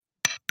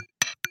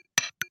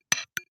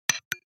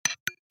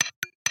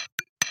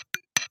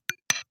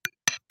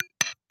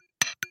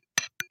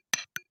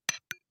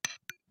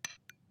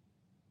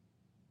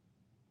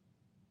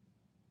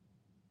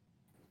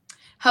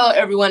Hello,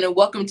 everyone, and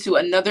welcome to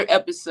another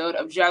episode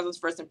of Jasmine's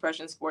First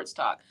Impression Sports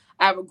Talk.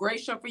 I have a great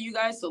show for you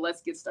guys, so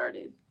let's get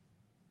started.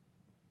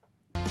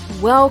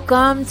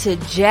 Welcome to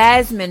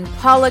Jasmine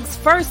Pollock's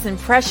First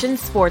Impression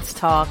Sports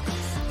Talk,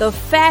 the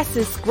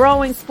fastest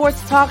growing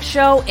sports talk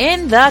show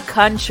in the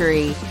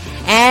country.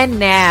 And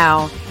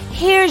now,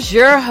 here's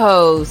your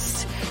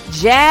host,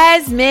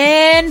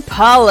 Jasmine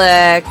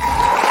Pollock.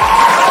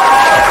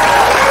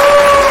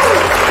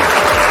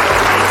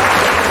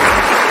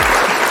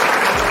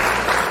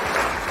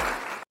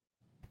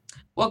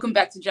 Welcome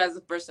back to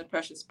Jazz's First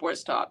Impression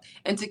Sports Talk.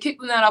 And to kick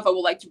that off, I would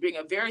like to bring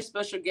a very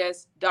special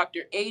guest,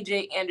 Dr.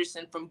 A.J.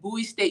 Anderson from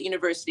Bowie State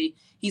University.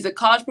 He's a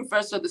college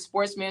professor of the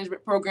sports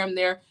management program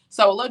there.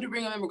 So I would love to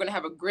bring him in. We're going to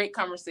have a great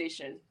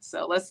conversation.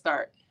 So let's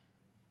start.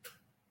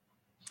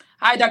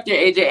 Hi, Dr.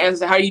 A.J.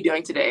 Anderson. How are you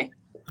doing today?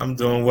 I'm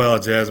doing well,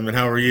 Jasmine.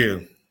 How are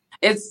you?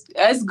 It's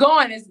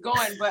going,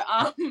 but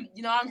I've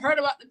heard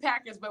about the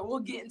Packers, but we'll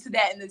get into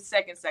that in the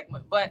second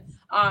segment. But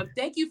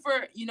thank you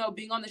for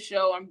being on the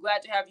show. I'm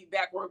glad to have you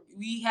back.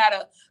 We had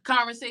a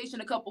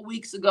conversation a couple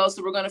weeks ago,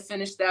 so we're going to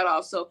finish that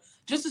off. So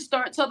just to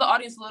start, tell the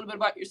audience a little bit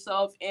about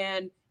yourself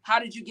and how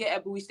did you get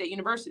at Bowie State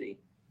University?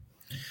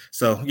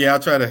 So yeah, I'll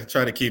try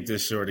to keep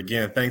this short.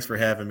 Again, thanks for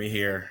having me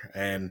here.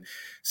 And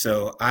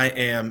so I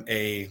am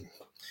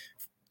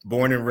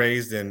born and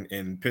raised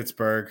in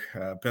Pittsburgh,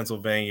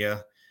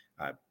 Pennsylvania.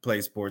 I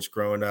played sports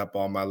growing up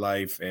all my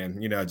life.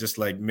 And, just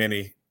like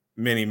many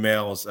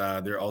males,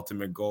 their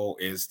ultimate goal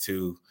is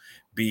to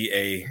be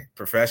a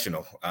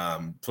professional,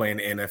 playing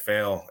the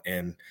NFL.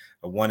 And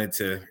I wanted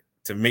to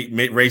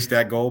reach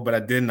that goal, but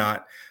I did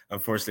not.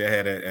 Unfortunately, I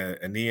had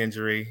a knee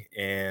injury.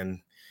 And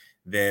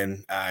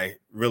then I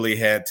really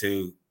had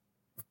to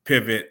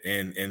pivot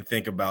and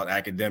think about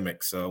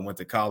academics. So I went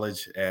to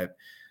college at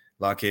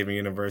Lock Haven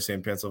University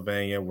in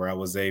Pennsylvania, where I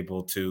was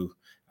able to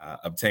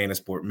obtain a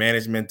sport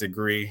management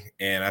degree.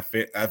 And I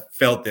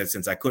felt that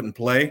since I couldn't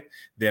play,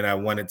 then I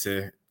wanted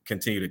to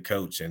continue to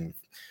coach and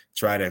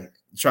try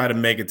to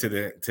make it to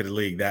the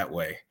league that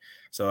way.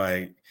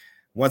 So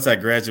once I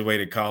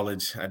graduated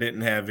college, I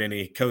didn't have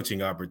any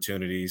coaching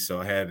opportunities. So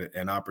I had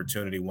an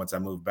opportunity once I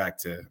moved back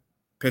to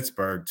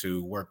Pittsburgh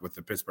to work with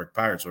the Pittsburgh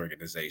Pirates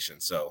organization.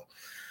 So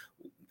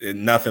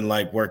nothing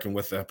like working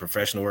with a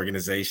professional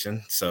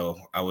organization. So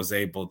I was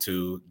able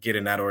to get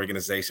in that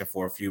organization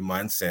for a few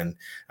months, and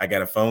I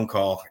got a phone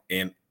call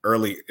in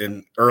early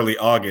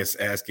August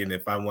asking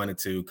if I wanted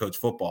to coach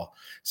football.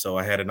 So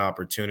I had an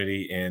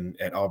opportunity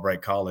at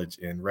Albright College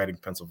in Reading,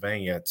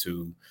 Pennsylvania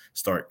to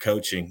start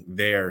coaching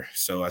there.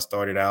 So I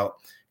started out,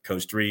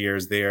 coached 3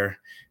 years there.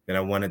 Then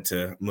I wanted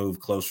to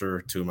move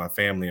closer to my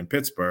family in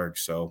Pittsburgh.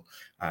 So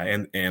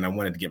and I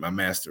wanted to get my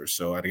master's.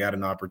 So I got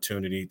an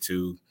opportunity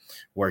to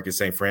work at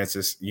St.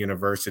 Francis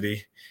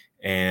University,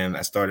 and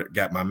I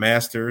got my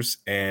master's.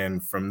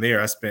 And from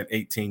there, I spent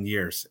 18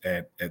 years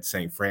at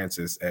St.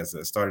 Francis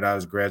started out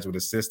as a graduate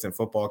assistant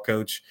football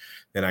coach.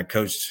 Then I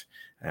coached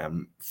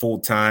full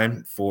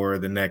time for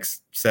the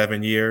next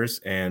 7 years.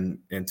 And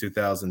in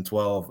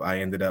 2012, I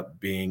ended up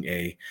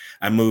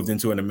I moved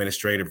into an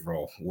administrative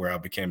role where I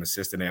became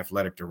assistant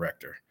athletic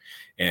director.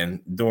 And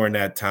during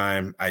that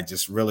time, I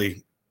just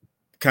really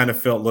kind of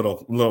felt a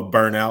little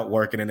burnout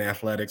working in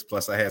athletics.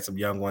 Plus I had some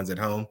young ones at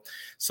home.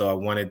 So I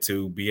wanted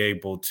to be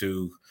able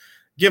to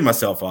give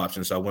myself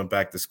options. So I went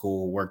back to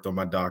school, worked on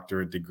my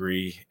doctorate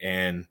degree,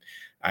 and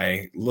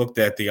I looked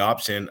at the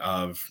option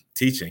of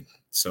teaching.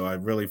 So I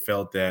really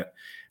felt that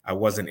I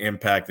wasn't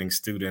impacting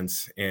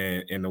students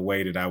in the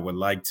way that I would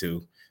like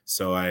to.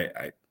 So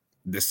I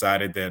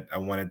decided that I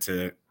wanted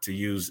to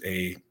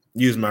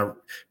use my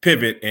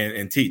pivot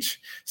and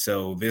teach.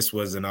 So this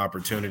was an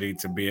opportunity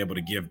to be able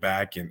to give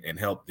back and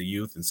help the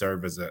youth and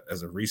serve as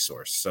a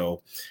resource.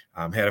 So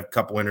had a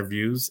couple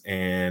interviews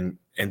and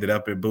ended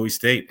up at Bowie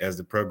State as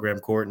the program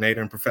coordinator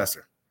and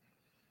professor.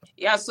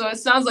 Yeah, so it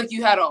sounds like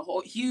you had a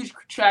huge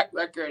track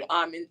record,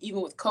 and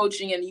even with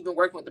coaching and even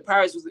working with the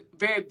Pirates, was a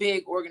very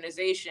big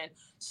organization.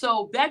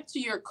 So back to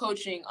your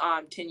coaching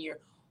tenure,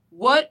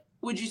 what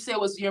would you say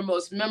was your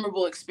most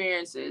memorable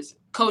experiences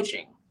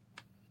coaching?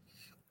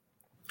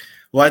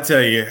 Well, I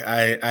tell you,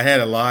 I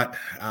had a lot.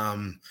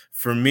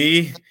 For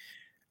me,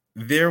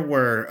 there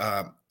were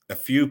a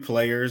few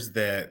players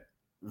that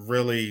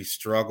really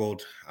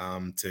struggled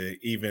to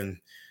even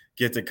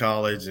get to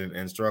college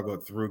and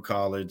struggled through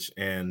college,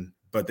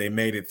 but they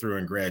made it through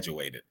and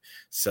graduated.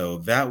 So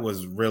that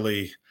was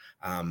really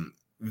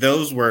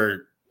those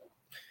were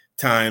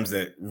times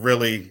that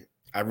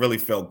I really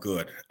felt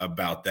good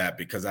about that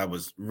because I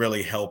was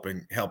really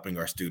helping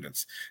our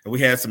students. And we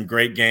had some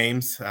great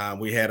games.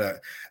 We had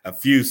a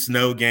few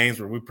snow games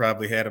where we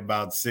probably had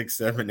about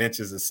 6-7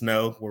 inches of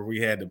snow where we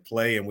had to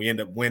play, and we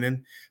ended up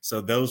winning.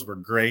 So those were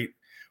great.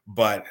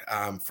 But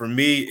for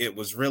me, it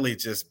was really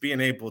just being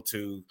able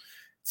to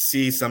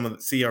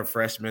see our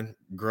freshmen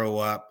grow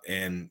up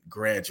and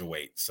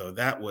graduate. So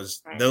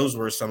those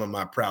were some of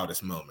my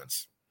proudest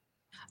moments.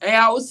 And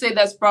I would say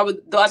that's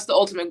the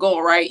ultimate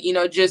goal, right? You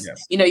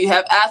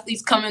have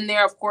athletes come in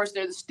there. Of course,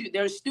 they're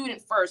a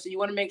student first. So you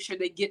want to make sure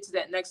they get to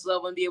that next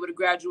level and be able to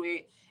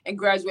graduate and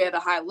graduate at a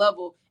high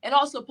level and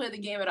also play the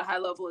game at a high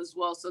level as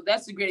well. So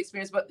that's a great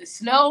experience. But the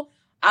snow,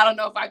 I don't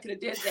know if I could have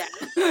did that.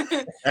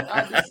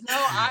 The snow,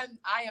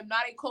 I am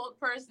not a cold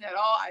person at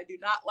all. I do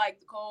not like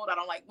the cold. I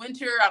don't like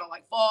winter. I don't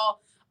like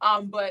fall.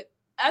 But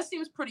that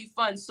seems pretty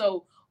fun.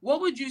 So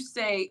what would you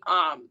say,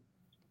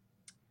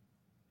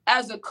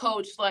 as a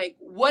coach, like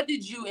what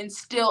did you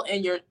instill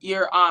in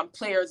your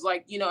players?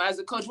 Like, as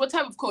a coach, what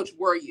type of coach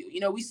were you?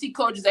 We see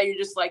coaches that you're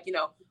just like,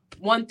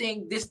 one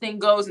thing, this thing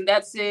goes and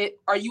that's it.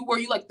 Were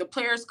you like the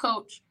players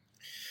coach?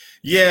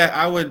 Yeah,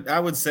 I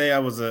would say I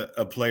was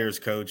a player's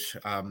coach,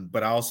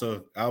 but I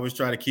always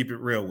try to keep it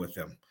real with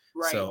them.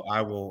 Right. So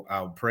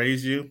I'll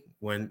praise you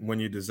when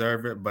you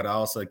deserve it, but I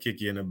also kick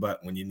you in the butt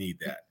when you need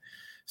that.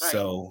 Right.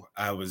 So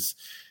I was,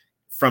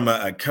 from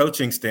a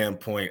coaching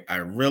standpoint, I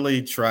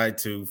really tried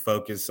to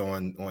focus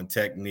on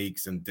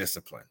techniques and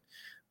discipline,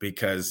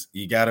 because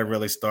you got to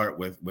really start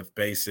with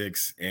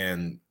basics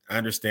and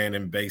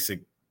understanding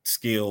basic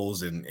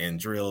skills and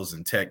drills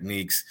and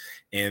techniques,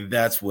 and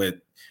that's what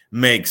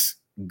makes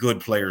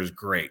good players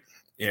great,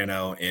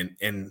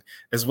 and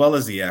as well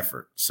as the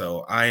effort.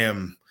 So I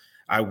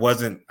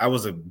was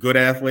a good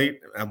athlete.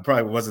 I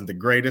probably wasn't the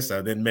greatest.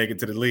 I didn't make it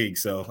to the league,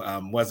 so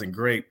wasn't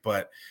great.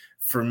 But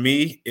for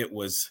me, it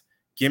was,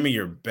 give me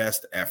your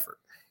best effort.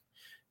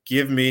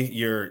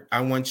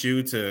 I want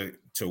you to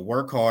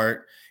work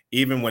hard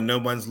even when no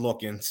one's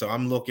looking. So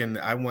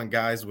I want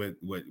guys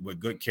with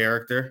good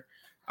character,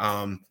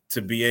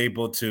 to be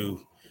able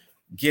to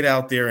get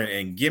out there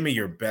and give me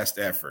your best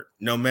effort,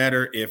 no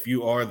matter if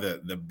you are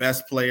the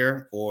best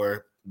player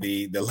or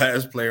the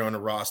last player on the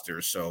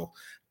roster. So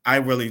I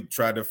really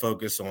try to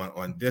focus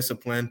on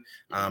discipline,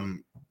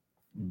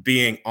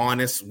 being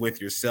honest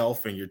with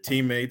yourself and your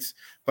teammates,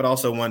 but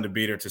also wanting to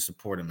be there to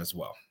support them as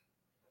well.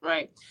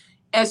 Right.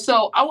 And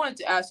so I wanted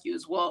to ask you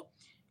as well,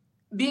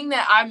 being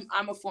that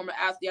I'm a former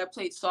athlete, I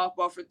played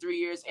softball for 3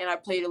 years and I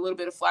played a little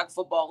bit of flag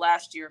football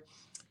last year.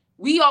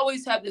 We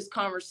always have this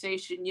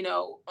conversation,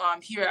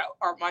 here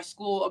at my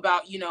school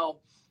about,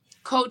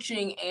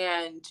 coaching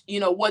and,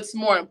 what's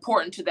more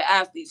important to the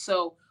athlete.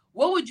 So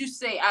what would you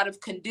say out of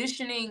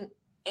conditioning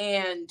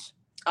and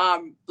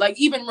like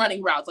even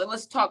running routes? Like,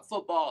 let's talk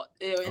football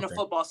in a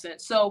football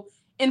sense. So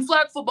in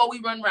flag football,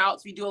 we run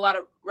routes. We do a lot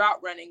of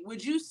route running.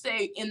 Would you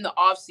say in the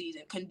off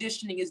season,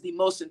 conditioning is the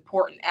most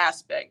important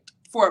aspect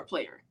for a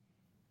player?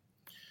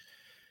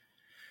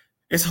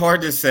 It's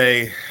hard to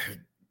say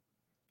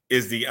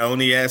is the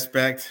only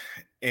aspect,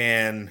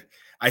 and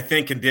I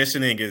think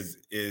conditioning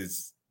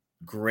is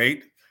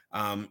great.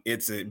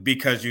 It's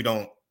because you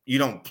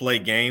don't play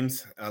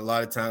games a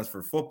lot of times.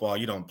 For football,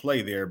 you don't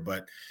play there,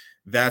 but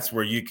that's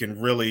where you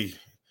can really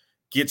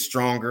get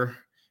stronger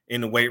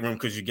in the weight room,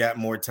 because you got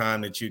more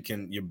time that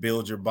you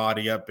build your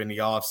body up in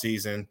the off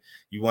season.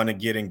 You want to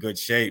get in good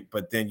shape,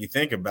 but then you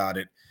think about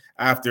it,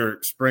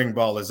 after spring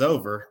ball is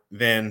over,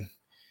 then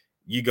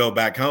you go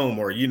back home,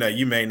 or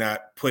you may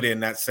not put in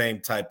that same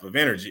type of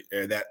energy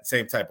or that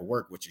same type of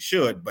work, which you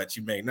should, but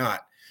you may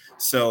not.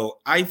 So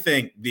I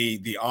think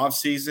the off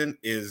season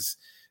is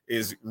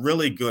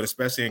really good,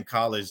 especially in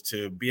college,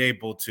 to be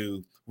able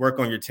to work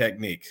on your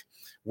technique,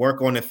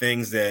 work on the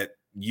things that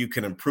you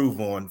can improve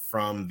on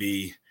from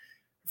the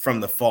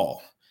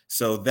fall.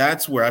 So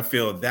that's where I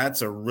feel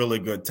that's a really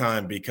good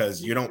time,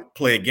 because you don't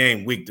play a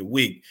game week to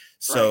week.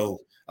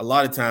 So a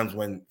lot of times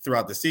when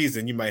throughout the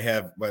season, you might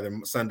have whether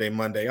Sunday,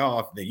 Monday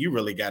off, then you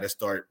really got to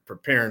start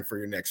preparing for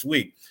your next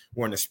week.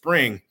 Or in the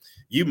spring,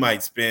 you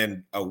might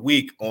spend a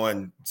week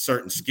on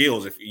certain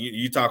skills. If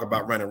you talk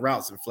about running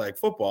routes in flag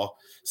football,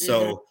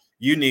 so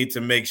you need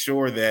to make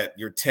sure that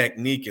your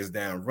technique is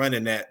down,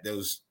 running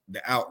the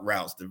out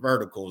routes, the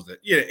verticals,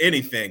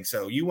 anything.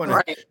 So you want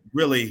to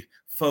really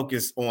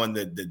focus on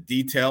the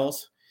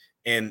details.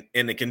 And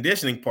the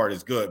conditioning part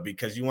is good,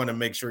 because you want to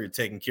make sure you're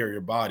taking care of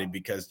your body,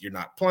 because you're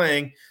not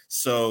playing.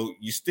 So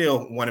you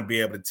still want to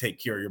be able to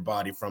take care of your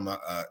body from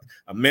a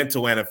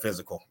mental and a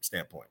physical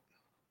standpoint.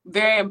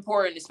 Very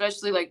important,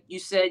 especially like you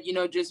said,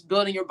 just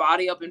building your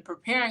body up and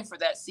preparing for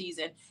that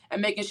season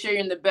and making sure you're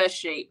in the best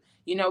shape,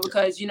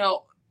 because,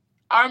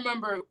 I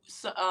remember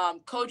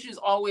coaches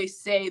always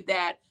say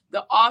that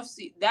the off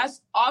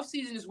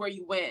season is where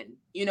you win.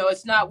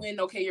 It's not when,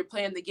 you're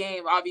playing the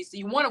game. Obviously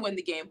you want to win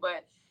the game,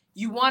 but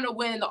you want to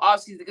win in the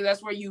offseason, because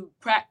that's where you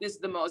practice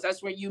the most.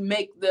 That's where you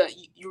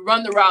you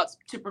run the routes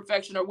to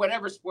perfection, or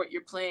whatever sport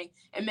you're playing,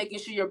 and making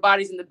sure your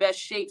body's in the best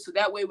shape. So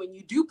that way, when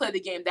you do play the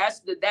game, that's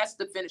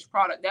the finished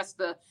product.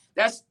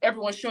 That's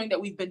everyone showing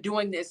that we've been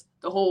doing this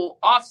the whole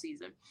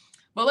offseason.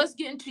 But let's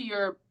get into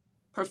your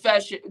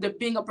profession,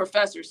 being a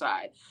professor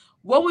side.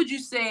 What would you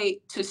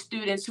say to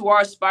students who are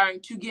aspiring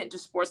to get into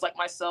sports, like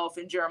myself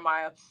and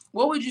Jeremiah?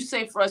 What would you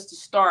say for us to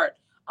start?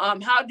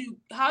 How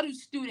do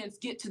students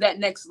get to that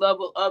next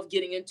level of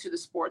getting into the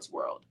sports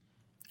world?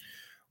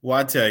 Well,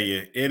 I tell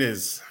you, it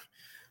is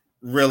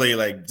really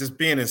like just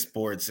being in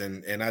sports,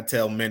 and I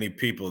tell many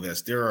people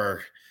this, there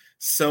are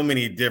so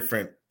many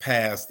different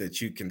paths that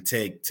you can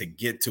take to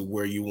get to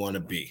where you want to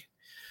be.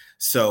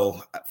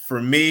 So for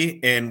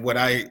me, and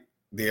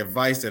the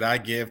advice that I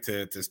give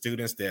to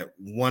students that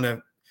want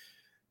to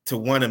to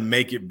want to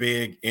make it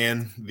big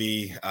in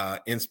the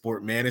in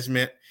sport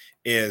management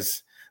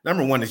is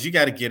number one is you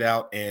got to get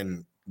out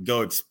and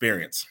go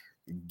experience.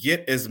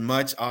 Get as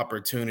much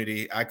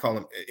opportunity. I call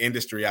them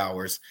industry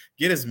hours.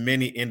 Get as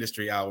many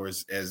industry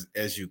hours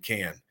as you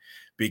can,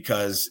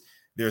 because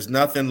there's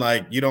nothing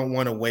like you don't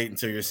want to wait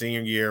until your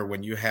senior year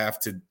when you have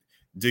to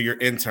do your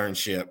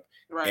internship,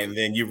 Right. and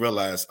then you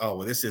realize, oh,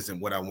 well, this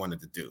isn't what I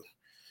wanted to do.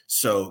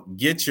 So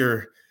get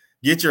your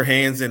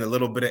hands in a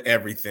little bit of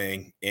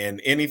everything, and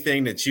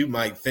anything that you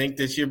might think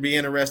that you'd be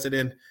interested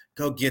in,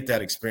 go get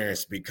that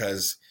experience,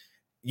 because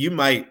you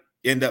might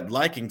end up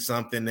liking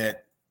something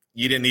that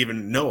you didn't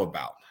even know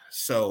about.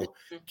 So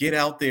get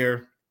out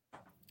there,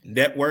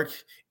 network.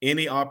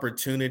 Any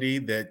opportunity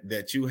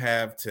that you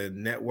have to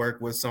network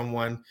with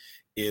someone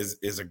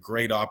is a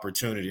great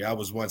opportunity. I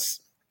was once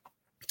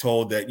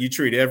told that you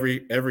treat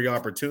every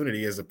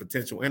opportunity as a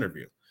potential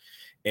interview.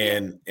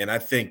 And I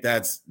think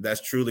that's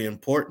truly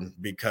important,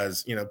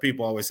 because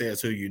people always say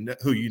it's who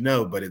you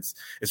know, but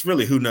it's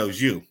really who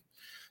knows you.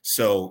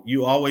 So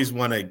you always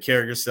want to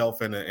carry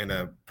yourself in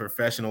a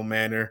professional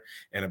manner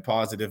and a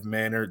positive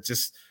manner,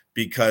 just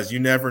because you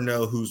never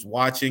know who's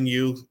watching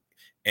you.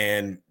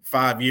 And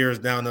 5 years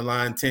down the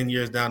line, 10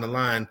 years down the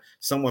line,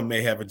 someone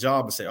may have a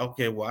job and say,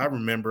 okay, well, I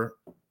remember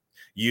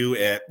you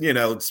at,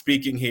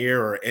 speaking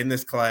here or in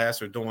this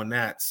class or doing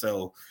that.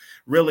 So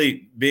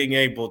really being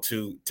able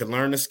to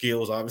learn the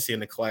skills, obviously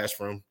in the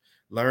classroom,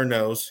 learn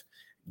those,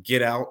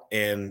 get out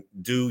and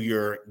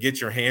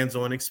get your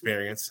hands-on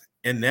experience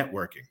and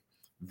networking.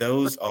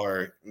 Those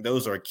are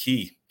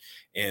key.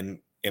 And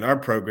in our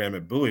program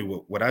at Bowie,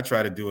 what I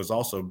try to do is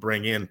also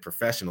bring in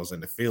professionals in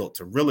the field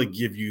to really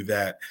give you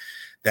that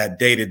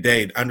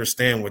day-to-day,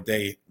 understand what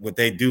they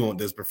do, and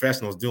those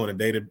professionals do on a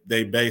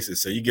day-to-day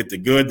basis. So you get the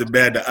good, the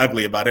bad, the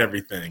ugly about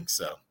everything.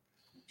 So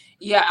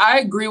yeah, I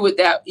agree with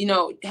that.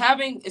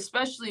 Having,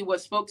 especially what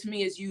spoke to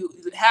me is you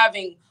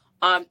having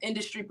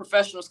industry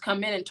professionals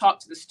come in and talk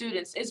to the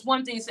students. It's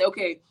one thing to say,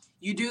 okay,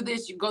 you do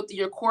this, you go through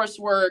your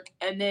coursework,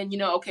 and then,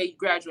 okay, you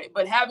graduate.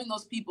 But having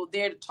those people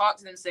there to talk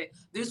to them and say,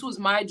 this was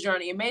my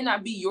journey. It may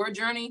not be your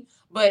journey,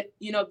 but,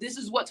 this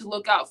is what to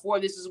look out for.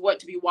 This is what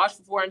to be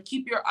watchful for, and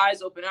keep your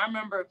eyes open. I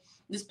remember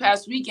this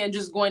past weekend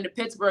just going to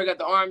Pittsburgh at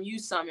the RMU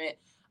Summit.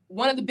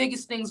 One of the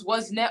biggest things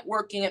was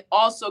networking and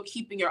also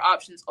keeping your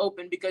options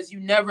open, because you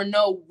never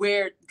know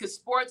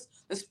because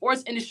the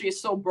sports industry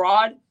is so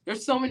broad.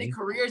 There's so many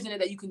careers in it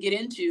that you can get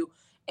into,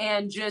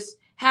 and just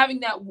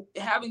having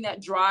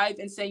that drive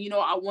and saying,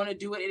 I want to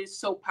do it. It is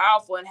so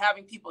powerful. And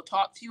having people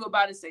talk to you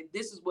about it and say,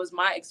 was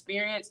my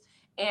experience,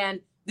 and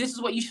this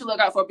is what you should look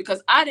out for,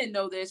 because I didn't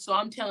know this. So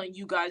I'm telling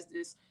you guys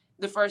this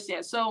the first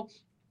hand. So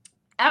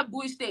at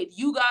Bowie State,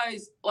 you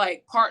guys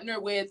partner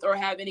with or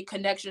have any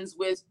connections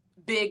with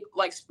big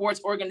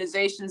sports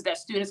organizations that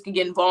students can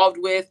get involved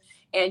with,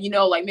 and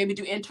maybe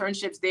do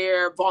internships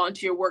there,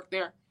 volunteer work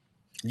there?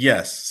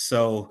 Yes.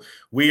 So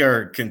we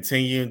are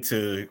continuing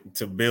to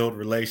build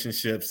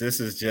relationships.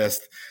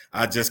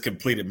 I just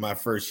completed my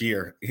first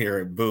year here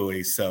at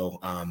Bowie. So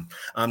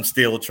I'm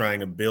still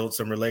trying to build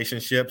some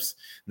relationships.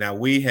 Now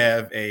we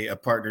have a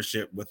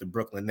partnership with the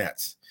Brooklyn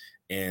Nets.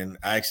 And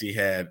I actually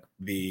had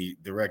the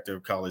director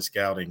of college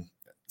scouting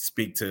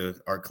speak to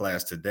our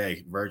class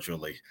today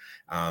virtually.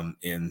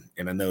 And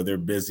I know they're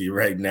busy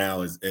right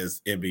now as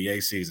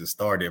NBA season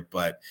started,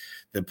 but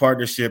the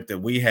partnership that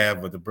we have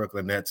with the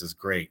Brooklyn Nets is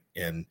great.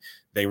 And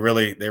they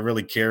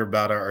really care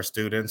about our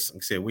students.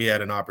 Like I said, we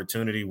had an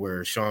opportunity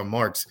where Sean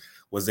Marks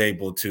was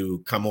able to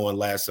come on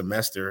last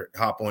semester,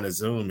 hop on a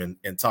Zoom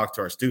and talk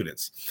to our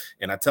students.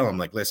 And I tell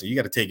them, listen, you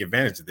got to take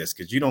advantage of this,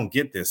 because you don't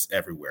get this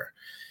everywhere.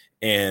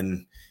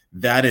 And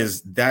that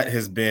has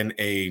been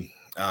a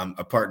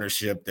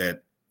partnership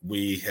that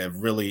we have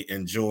really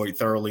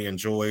thoroughly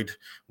enjoyed.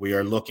 We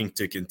are looking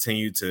to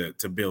continue to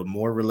build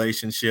more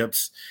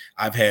relationships.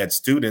 I've had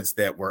students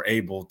that were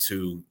able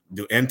to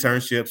do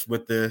internships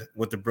with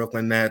the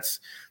Brooklyn Nets.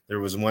 There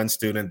was one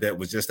student that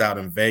was just out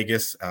in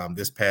Vegas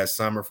this past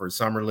summer for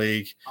Summer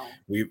League.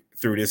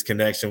 Through this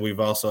connection, we've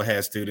also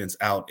had students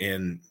out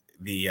in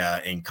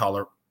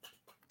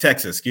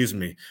Texas,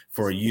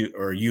 for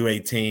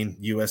U18,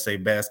 USA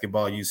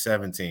basketball,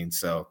 U17.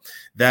 So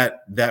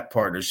that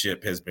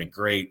partnership has been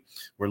great.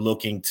 We're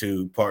looking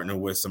to partner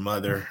with some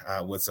other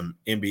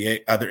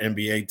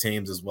NBA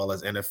teams, as well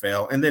as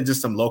NFL, and then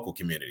just some local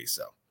communities.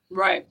 So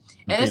right.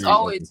 And it's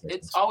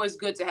always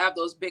good to have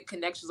those big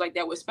connections like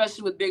that,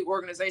 especially with big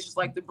organizations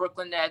like the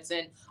Brooklyn Nets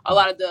and a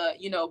lot of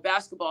the,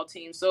 basketball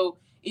teams. So,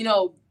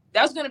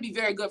 that's going to be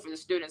very good for the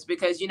students,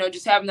 because,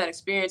 just having that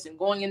experience and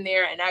going in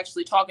there and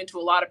actually talking to a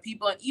lot of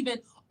people, and even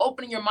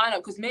opening your mind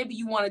up, because maybe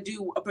you want to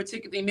do a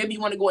particular thing. Maybe you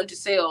want to go into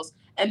sales,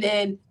 and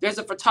then there's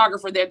a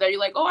photographer there that you're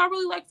like, oh, I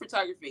really like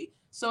photography.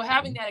 So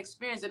having that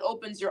experience, it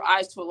opens your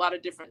eyes to a lot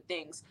of different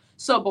things.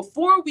 So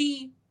before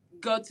we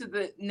go to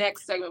the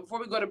next segment, before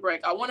we go to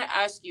break, I want to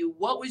ask you,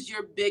 who was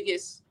your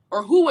biggest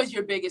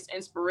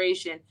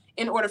inspiration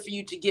in order for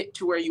you to get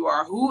to where you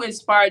are? Who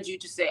inspired you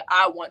to say,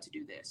 I want to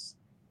do this?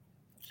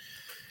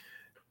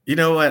 You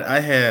know what?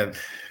 There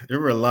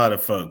were a lot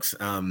of folks.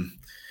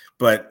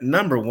 But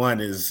number one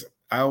is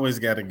I always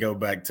got to go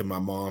back to my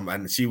mom.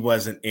 And she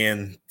wasn't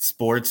in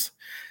sports,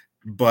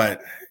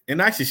 and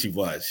actually she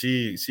was.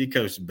 She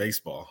coached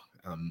baseball,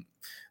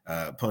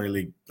 pony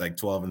league, like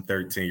 12 and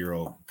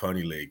 13-year-old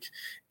pony league.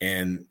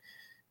 And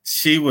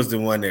she was the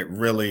one that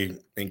really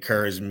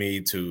encouraged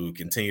me to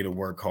continue to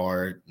work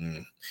hard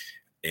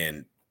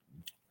and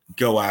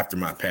go after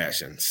my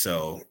passion.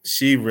 So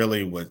she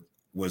really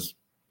was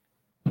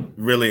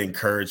really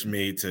encouraged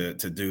me to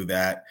do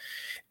that.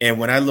 And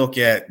when I look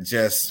at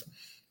just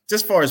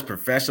far as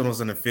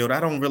professionals in the field, I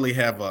don't really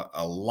have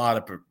a lot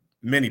of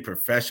many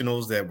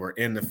professionals that were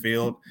in the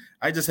field.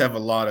 I just have a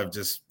lot of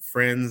just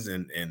friends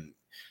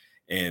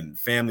and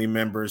family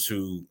members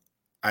who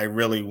I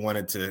really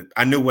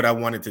I knew what I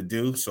wanted to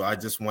do. So I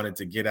just wanted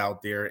to get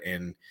out there,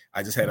 and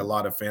I just had a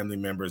lot of family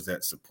members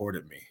that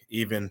supported me.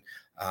 Even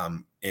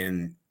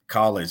in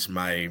college,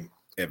 my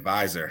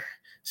advisor,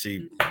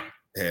 she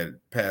had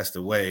passed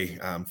away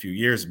a few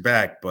years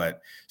back,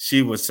 but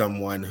she was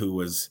someone who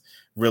was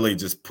really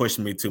just pushed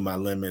me to my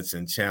limits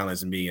and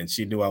challenged me. And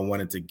she knew I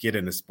wanted to get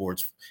in the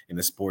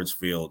sports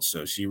field.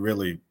 So she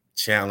really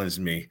challenged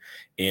me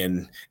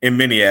in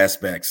many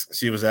aspects.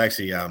 She was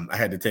actually, I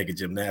had to take a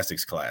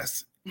gymnastics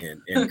class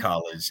in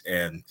college,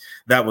 and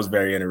that was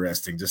very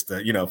interesting. Just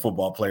a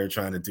football player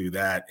trying to do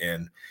that,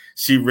 and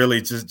she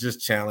really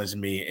just challenged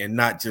me, and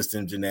not just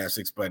in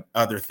gymnastics but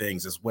other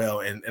things as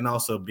well, and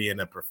also being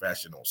a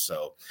professional.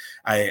 So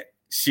I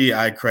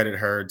credit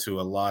her to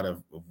a lot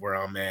of where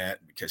I'm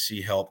at, because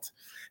she helped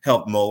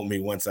mold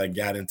me once I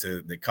got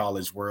into the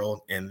college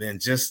world. And then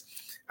just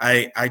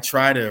I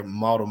try to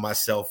model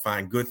myself,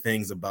 find good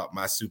things about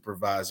my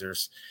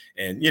supervisors,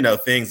 and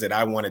things that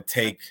I want to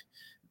take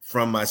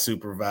from my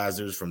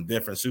supervisors, from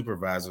different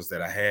supervisors that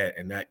I had,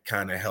 and that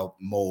kind of helped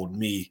mold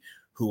me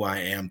who I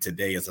am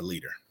today as a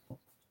leader.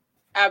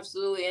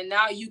 Absolutely. And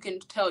now you can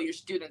tell your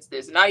students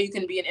this. Now you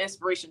can be an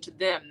inspiration to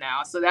them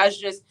now. So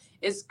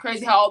it's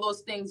crazy how all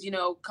those things,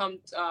 come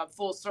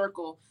full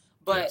circle.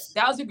 But yes,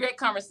 that was a great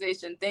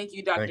conversation. Thank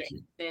you, Dr.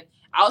 Anderson.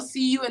 I'll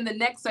see you in the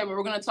next segment.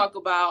 We're going to talk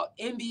about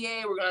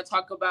NBA. We're going to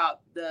talk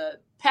about the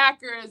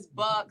Packers,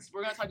 Bucks.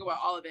 We're going to talk about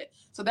all of it.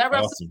 So that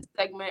wraps up the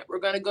segment. We're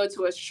going to go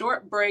to a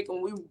short break,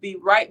 and we'll be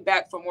right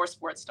back for more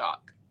sports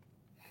talk.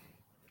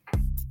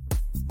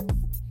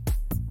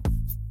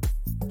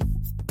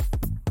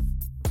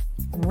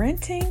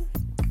 Renting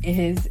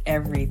is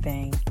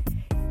everything.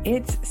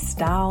 It's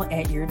style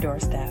at your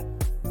doorstep,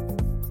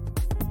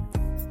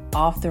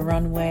 off the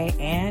runway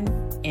and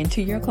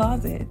into your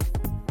closet.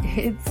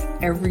 It's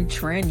every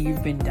trend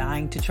you've been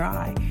dying to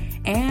try,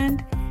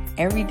 and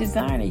every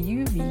designer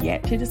you've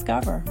yet to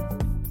discover.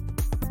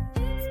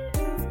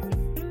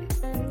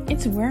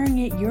 It's wearing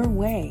it your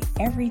way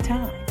every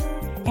time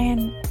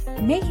and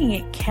making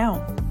it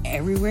count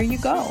everywhere you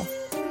go.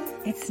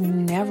 It's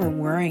never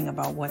worrying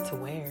about what to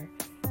wear,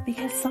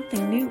 because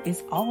something new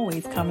is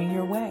always coming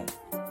your way.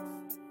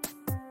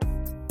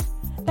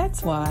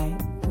 That's why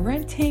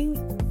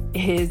renting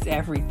is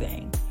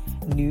everything.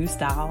 New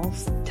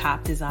styles,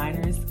 top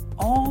designers,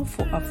 all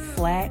for a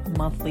flat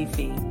monthly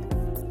fee.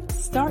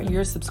 Start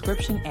your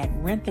subscription at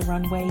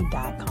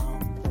renttherunway.com.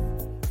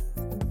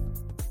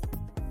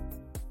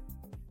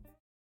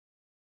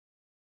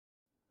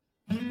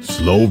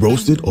 Slow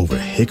roasted over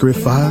hickory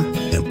fire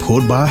and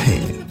pulled by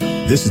hand.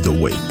 This is the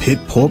way pit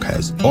pork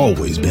has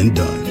always been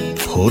done.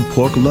 Pulled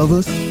pork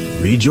lovers,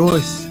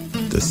 rejoice.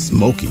 The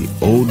smoky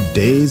old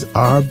days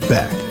are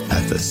back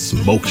at the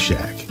Smoke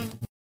Shack.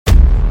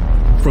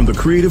 From the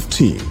creative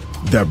team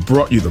that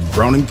brought you the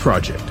Browning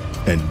Project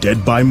and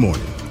Dead by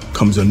Morning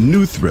comes a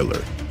new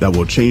thriller that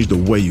will change the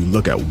way you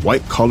look at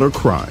white-collar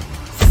crime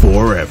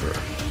forever.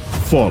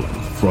 Falling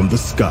from the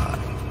Sky.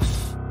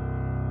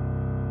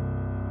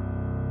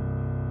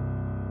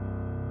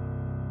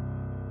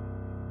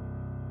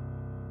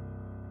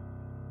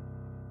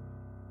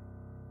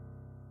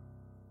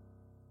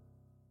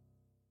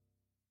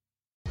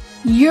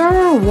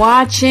 You're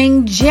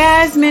watching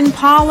Jasmine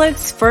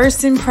Pollock's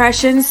First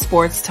Impressions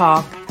Sports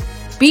Talk.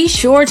 Be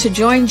sure to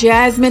join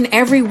Jasmine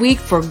every week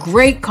for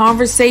great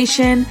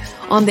conversation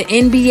on the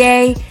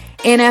NBA,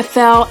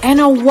 NFL, and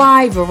a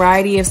wide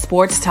variety of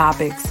sports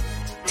topics.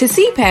 To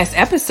see past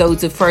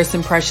episodes of First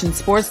Impressions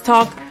Sports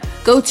Talk,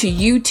 go to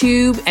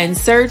YouTube and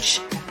search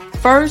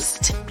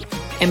First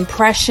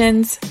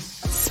Impressions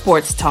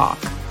Sports Talk.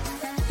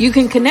 You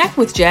can connect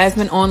with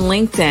Jasmine on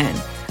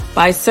LinkedIn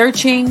by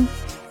searching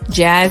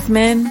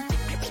Jasmine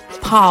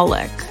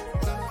Pollock.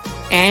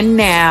 And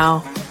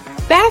now,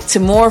 back to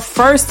more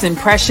First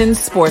Impressions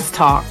Sports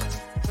Talk.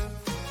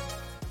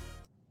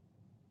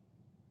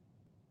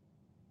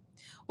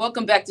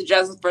 Welcome back to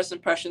Jasmine's First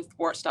Impressions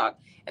Sports Talk.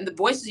 And the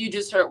voices you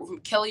just heard were from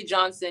Kelly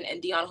Johnson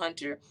and Dion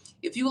Hunter.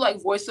 If you like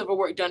voiceover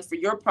work done for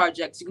your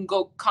projects, you can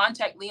go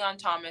contact Leon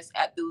Thomas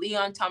at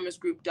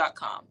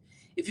theleonthomasgroup.com.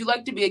 If you'd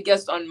like to be a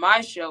guest on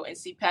my show and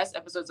see past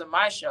episodes of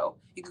my show,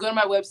 you can go to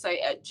my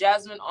website at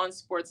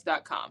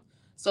jasmineonsports.com.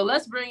 So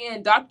let's bring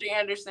in Dr.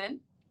 Anderson,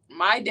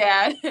 my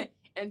dad,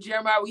 and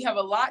Jeremiah. We have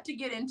a lot to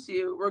get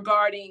into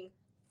regarding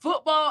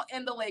football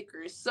and the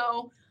Lakers.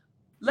 So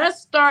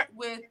let's start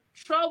with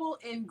trouble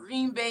in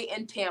Green Bay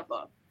and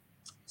Tampa.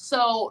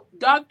 So,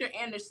 Dr.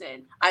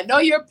 Anderson, I know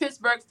you're a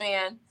Pittsburgh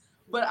fan,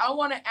 but I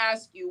want to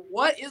ask you,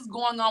 what is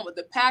going on with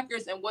the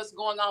Packers and what's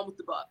going on with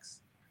the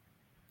Bucks?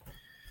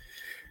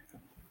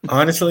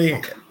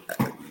 Honestly,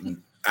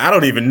 I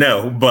don't even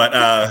know, but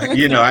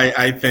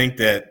I think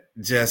that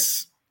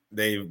just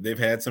they've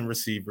had some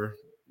receiver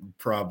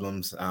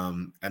problems.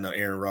 I know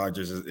Aaron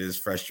Rodgers is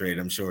frustrated,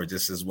 I'm sure,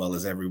 just as well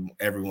as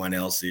everyone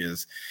else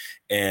is,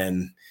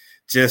 and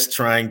just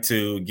trying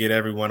to get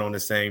everyone on the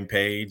same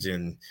page.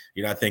 And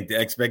I think the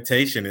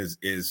expectation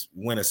is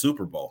win a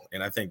Super Bowl,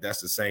 and I think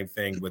that's the same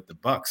thing with the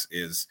Bucks.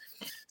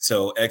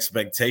 So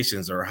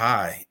expectations are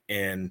high,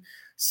 and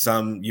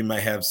you might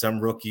have some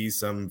rookies,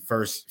 some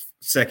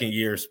second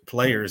years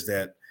players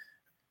that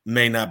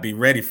may not be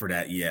ready for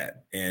that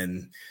yet.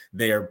 And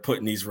they are put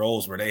in these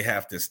roles where they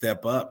have to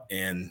step up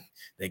and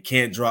they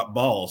can't drop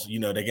balls.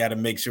 They got to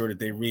make sure that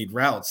they read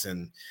routes.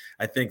 And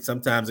I think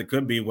sometimes it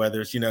could be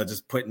whether it's,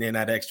 just putting in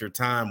that extra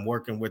time,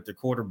 working with the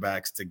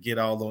quarterbacks to get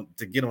on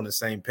the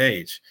same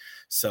page.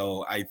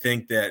 So I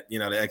think that,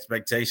 the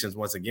expectations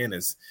once again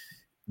is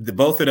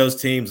both of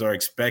those teams are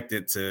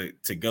expected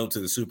to go to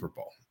the Super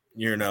Bowl,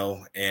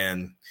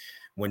 and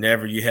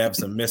whenever you have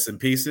some missing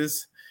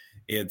pieces,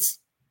 it's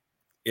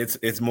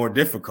more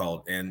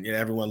difficult. And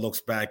everyone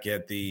looks back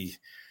at the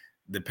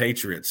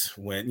Patriots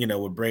when,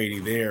 with Brady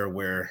there,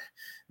 where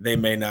they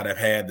may not have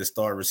had the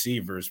star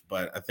receivers,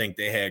 but I think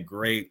they had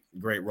great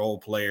role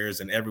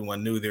players and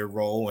everyone knew their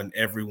role and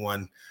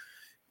everyone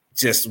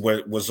just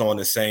was on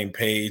the same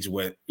page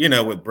with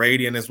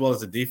Brady, and as well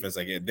as the defense.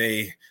 Like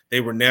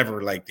they were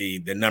never like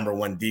the number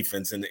one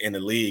defense in the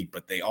league,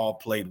 but they all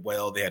played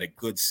well. They had a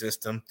good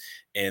system.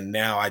 And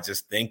now I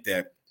just think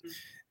that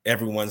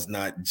everyone's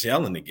not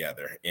gelling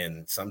together,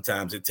 and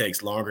sometimes it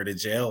takes longer to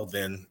gel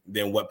than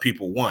what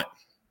people want.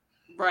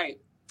 Right.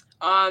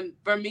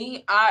 For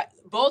me,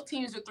 both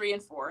teams are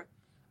 3-4.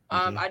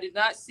 I did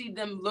not see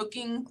them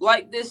looking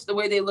like this the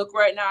way they look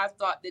right now. I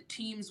thought the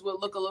teams would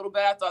look a little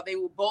better. I thought they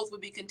both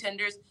would be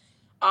contenders.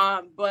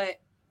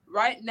 But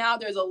right now,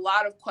 there's a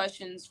lot of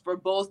questions for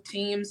both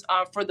teams.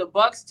 For the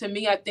Bucks, to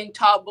me, I think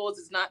Todd Bowles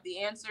is not the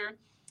answer.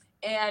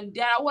 And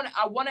Dad, I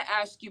want to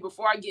ask you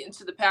before I get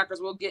into the Packers.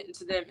 We'll get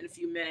into them in a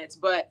few minutes.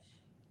 But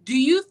do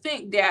you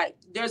think that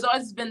there's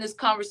always been this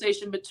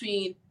conversation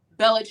between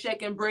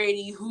Belichick and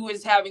Brady, who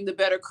is having the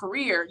better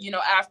career,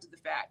 after the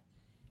fact?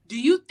 Do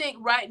you think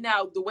right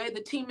now, the way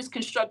the team is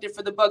constructed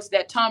for the Bucks,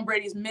 that Tom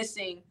Brady's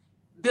missing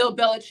Bill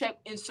Belichick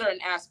in certain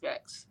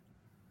aspects?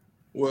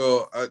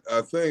 Well,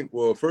 I think,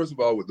 first of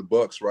all, with the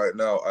Bucks right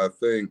now, I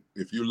think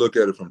if you look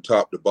at it from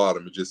top to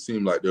bottom, it just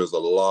seemed like there's a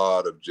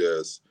lot of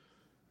just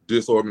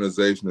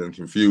disorganization and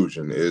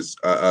confusion.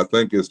 I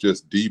think it's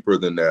just deeper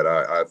than that.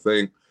 I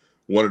think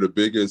one of the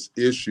biggest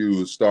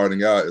issues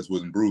starting out is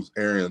when Bruce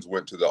Arians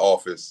went to the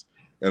office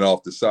and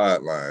off the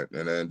sideline.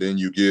 And then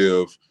you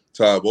give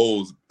Todd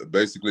Bowles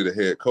basically the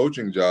head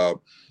coaching job.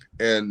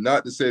 And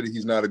not to say that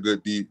he's not a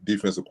good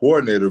defensive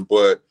coordinator,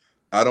 but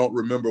I don't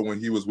remember when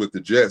he was with the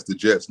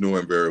Jets knew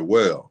him very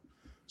well.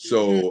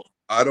 So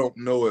I don't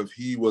know if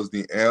he was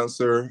the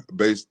answer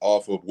based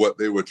off of what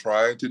they were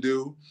trying to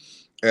do.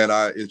 And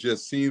it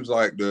just seems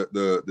like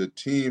the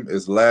team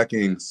is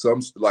lacking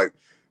some, like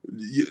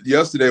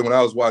yesterday when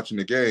I was watching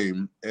the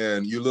game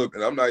and you look,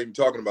 and I'm not even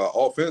talking about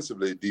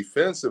offensively,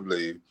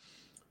 defensively,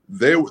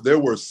 there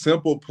were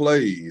simple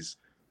plays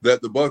that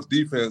the Bucs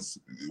defense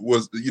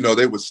was,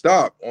 they would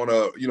stop on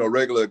a,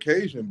 regular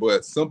occasion,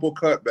 but simple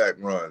cutback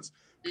runs,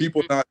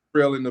 people not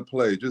trailing the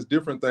play, just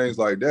different things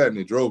like that. And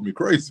it drove me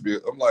crazy.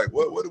 I'm like,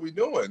 what are we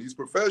doing? These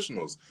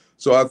professionals.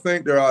 So I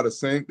think they're out of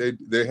sync.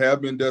 They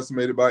have been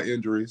decimated by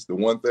injuries. The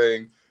one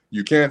thing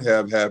you can't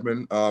have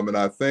happen. And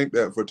I think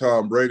that for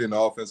Tom Brady in the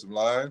offensive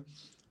line,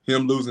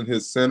 him losing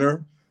his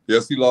center,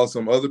 yes, he lost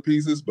some other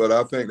pieces, but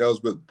I think that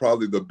was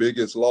probably the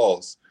biggest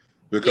loss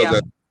because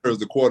that is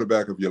the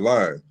quarterback of your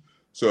line.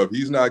 So if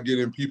he's not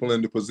getting people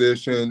into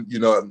position,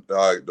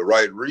 the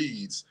right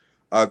reads,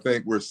 I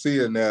think we're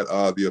seeing that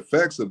the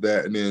effects of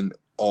that. And then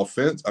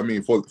offense,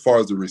 for as far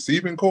as the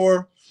receiving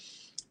core,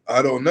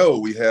 I don't know.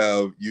 We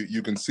have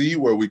you can see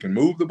where we can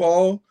move the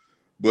ball,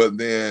 but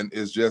then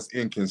it's just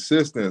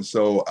inconsistent.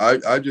 So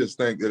I just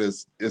think that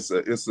it's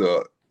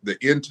the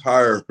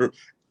entire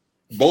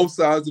both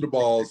sides of the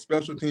ball,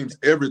 special teams,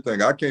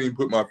 everything. I can't even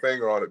put my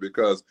finger on it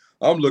because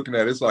I'm looking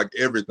at it's like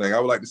everything. I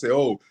would like to say,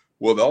 oh,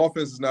 well, the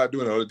offense is not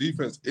doing it, or the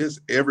defense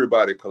is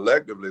everybody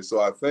collectively.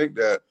 So I think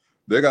that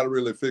they got to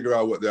really figure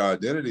out what their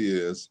identity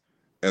is,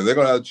 and they're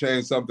going to have to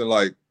change something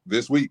like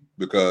this week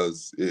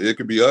because it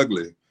could be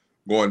ugly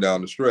going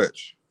down the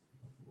stretch.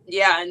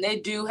 Yeah, and they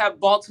do have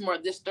Baltimore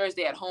this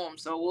Thursday at home,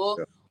 so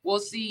we'll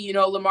see.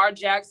 Lamar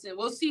Jackson.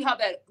 We'll see how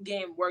that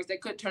game works. They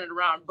could turn it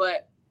around,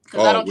 but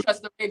because I don't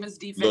trust the Ravens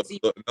defense.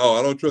 No,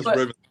 I don't trust the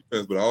Ravens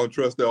defense, but I don't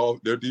trust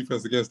their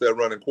defense against that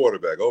running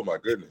quarterback. Oh my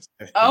goodness.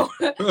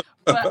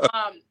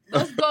 But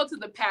let's go to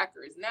the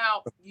Packers.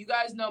 Now, you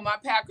guys know my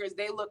Packers,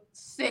 they look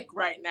sick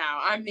right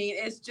now.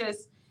 It's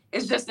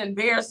just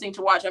embarrassing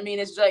to watch.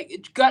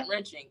 It's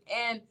gut-wrenching.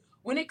 And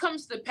when it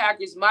comes to the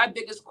Packers, my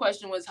biggest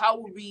question was how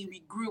would we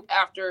regroup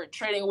after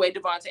trading away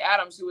Devontae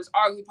Adams, who is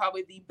arguably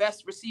probably the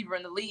best receiver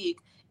in the league,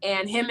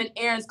 and him and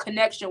Aaron's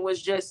connection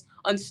was just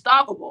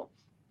unstoppable.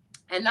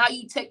 And now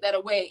you take that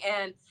away.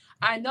 And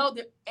I know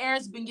that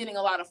Aaron's been getting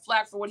a lot of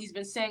flack for what he's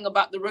been saying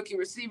about the rookie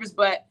receivers,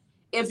 but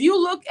if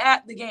you look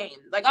at the game,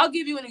 like I'll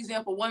give you an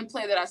example, one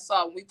play that I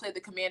saw when we played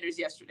the Commanders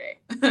yesterday.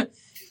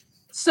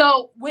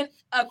 So when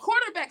a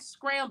quarterback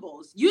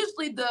scrambles,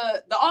 usually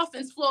the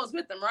offense flows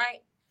with them, right?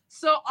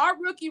 So our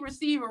rookie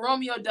receiver,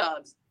 Romeo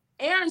Doubs,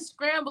 Aaron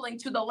scrambling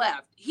to the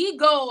left. He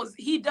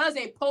does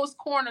a post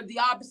corner the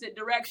opposite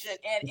direction,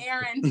 and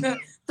Aaron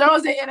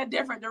throws it in a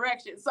different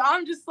direction. So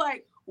I'm just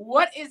like,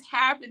 what is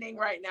happening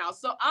right now?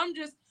 So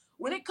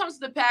when it comes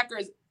to the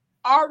Packers,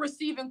 our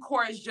receiving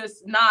core is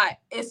just not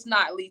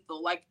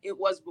lethal like it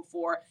was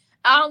before.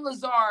 Alan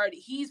Lazard,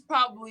 he's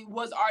probably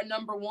was our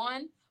number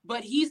one,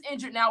 but he's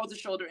injured now with a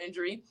shoulder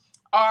injury.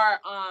 Our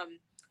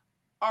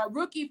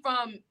rookie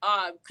from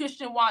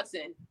Christian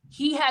Watson,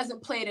 he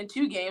hasn't played in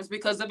 2 games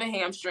because of a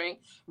hamstring.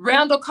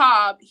 Randall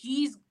Cobb,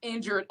 he's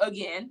injured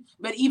again,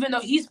 but even though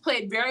he's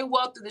played very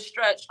well through the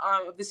stretch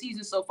of the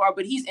season so far,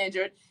 but he's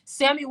injured.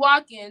 Sammy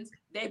Watkins,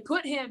 they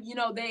put him,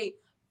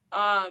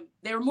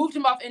 they removed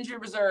him off injury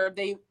reserve.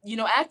 They,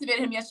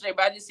 activated him yesterday,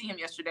 but I didn't see him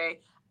yesterday.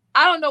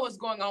 I don't know what's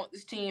going on with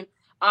this team.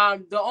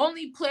 The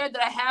only player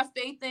that I have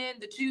faith in,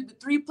 the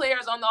 3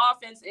 players on the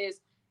offense is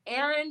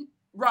Aaron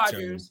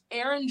Rodgers,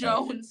 Aaron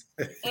Jones,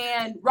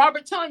 and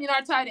Robert Tonyan,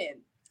 our tight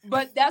end.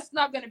 But that's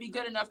not going to be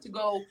good enough to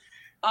go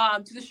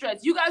to the stretch.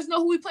 You guys know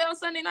who we play on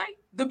Sunday night?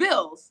 The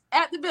Bills,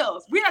 at the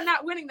Bills. We are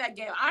not winning that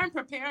game. I'm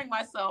preparing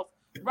myself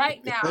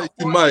right now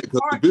for a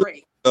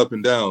heartbreak. Up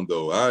and down,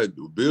 though.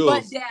 Bills.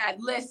 But, Dad,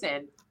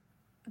 listen.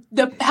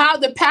 How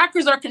the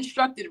Packers are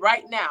constructed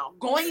right now,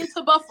 going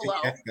into Buffalo,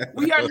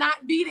 we are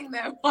not beating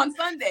them on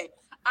Sunday.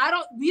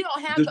 We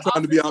don't have just the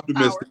trying to be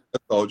optimistic.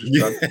 That's all.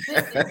 Listen,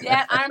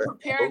 Dad, I'm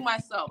preparing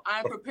myself.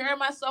 I'm preparing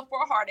myself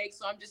for a heartache.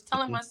 So I'm just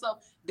telling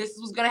myself this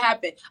was going to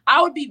happen.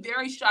 I would be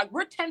very shocked.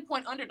 We're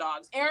 10-point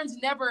underdogs.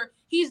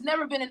 He's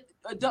never been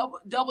a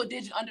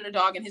double-digit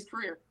underdog in his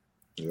career.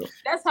 Yep.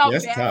 That's how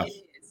bad tough.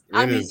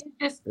 It is.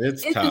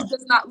 It just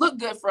does not look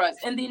good for us.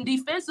 And then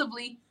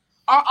defensively,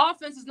 our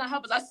offense is not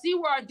helping us. I see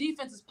where our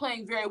defense is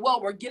playing very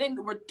well. We're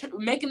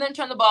making them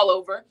turn the ball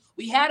over.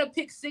 We had a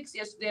pick 6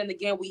 yesterday in the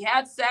game. We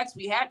had sacks.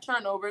 We had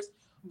turnovers.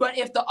 But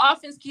if the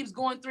offense keeps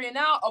going 3 and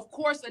out, of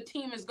course, a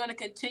team is going to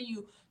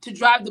continue to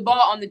drive the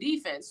ball on the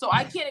defense. So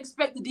I can't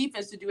expect the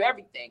defense to do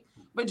everything.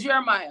 But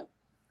Jeremiah,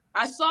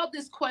 I saw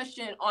this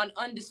question on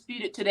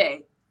Undisputed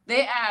today.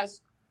 They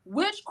asked,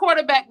 which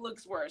quarterback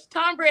looks worse,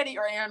 Tom Brady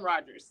or Aaron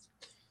Rodgers?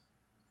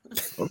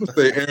 I'm going to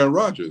say Aaron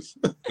Rodgers.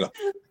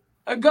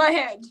 Go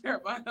ahead,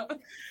 Jeremiah.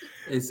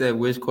 It said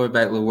which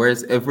quarterback looked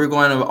worse. If we're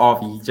going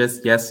off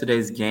just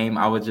yesterday's game,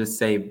 I would just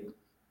say,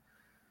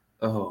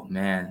 oh,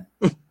 man.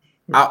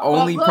 I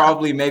only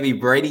probably maybe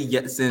Brady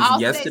since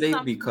yesterday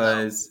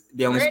because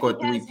they only scored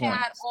 3 points. Brady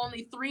has had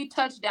only 3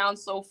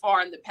 touchdowns so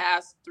far in the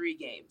past 3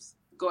 games.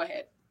 Go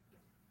ahead.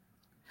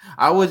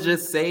 I would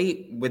just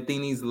say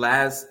within these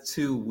last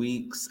 2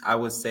 weeks, I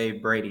would say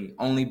Brady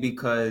only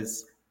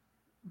because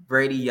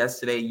Brady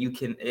yesterday,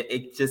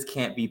 it just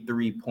can't be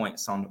 3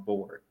 points on the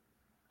board.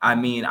 I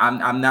mean,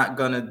 I'm not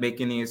gonna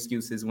make any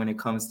excuses when it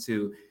comes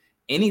to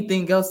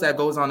anything else that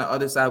goes on the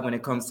other side when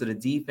it comes to the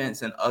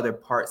defense and other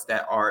parts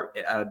that are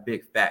a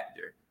big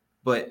factor.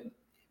 But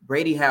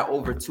Brady had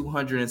over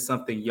 200 and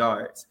something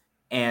yards,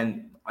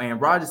 and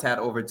Rodgers had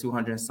over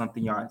 200 and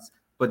something yards.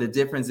 But the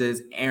difference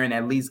is Aaron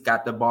at least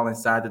got the ball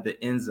inside of the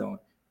end zone.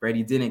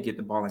 Brady didn't get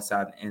the ball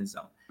inside the end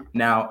zone.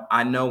 Now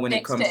I know when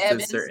it comes to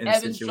certain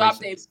situations.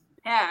 Dropped a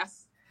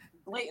pass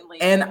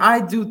blatantly. And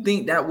I do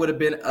think that would have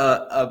been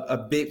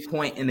a big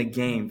point in the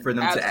game for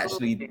them to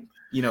actually, it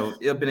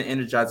would have been an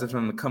energizer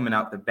from them coming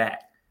out the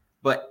back.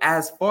 But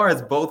as far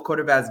as both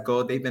quarterbacks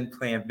go, they've been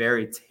playing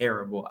very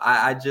terrible.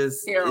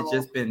 It's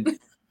just been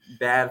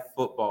bad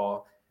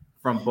football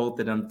from both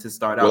of them to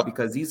start out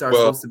because these are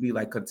supposed to be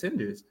like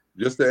contenders.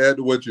 Just to add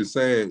to what you're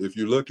saying, if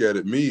you look at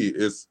it,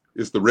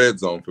 it's the red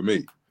zone for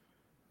me.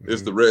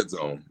 It's the red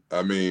zone.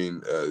 I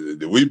mean,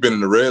 we've been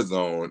in the red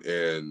zone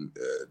and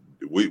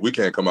we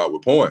can't come out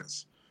with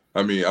points.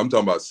 I mean, I'm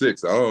talking about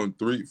 6.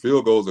 3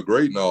 field goals are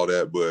great and all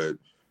that, but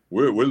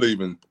we're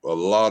leaving a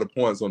lot of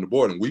points on the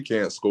board and we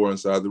can't score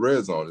inside the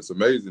red zone. It's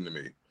amazing to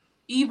me.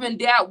 Even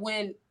that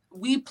when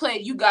we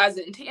played you guys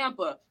in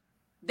Tampa,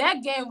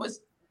 that game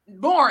was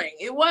boring.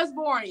 It was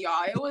boring,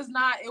 y'all. It was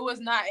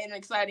not an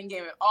exciting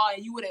game at all.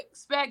 And you would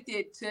expect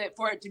it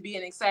for it to be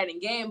an exciting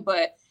game,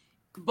 but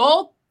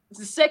both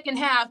the second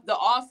half, the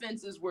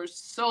offenses were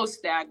so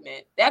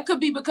stagnant. That could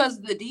be because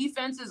of the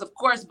defenses, of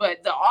course,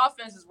 but the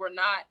offenses were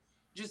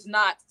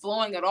not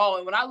flowing at all.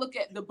 And when I look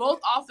at both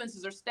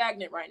offenses are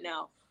stagnant right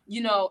now,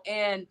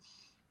 and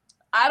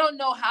I don't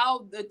know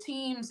how the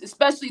teams,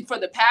 especially for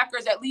the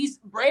Packers, at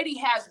least Brady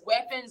has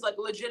weapons, like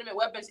legitimate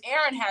weapons.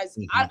 Aaron has,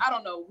 I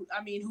don't know,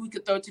 who he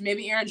could throw to,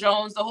 maybe Aaron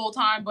Jones the whole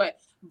time, but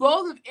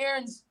both of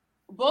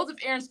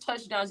Aaron's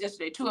touchdowns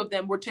yesterday, 2 of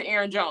them were to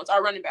Aaron Jones,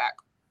 our running back.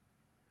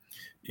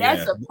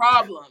 That's a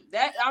problem.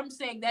 That I'm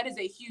saying that is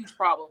a huge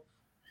problem.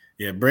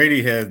 Yeah,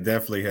 Brady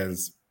definitely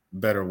has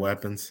better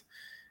weapons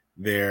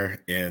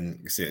there,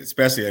 and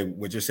especially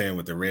what you're saying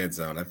with the red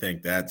zone. I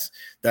think that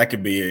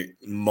could be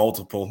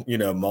multiple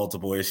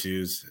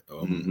issues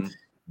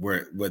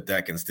where what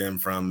that can stem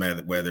from,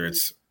 whether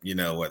it's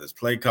whether it's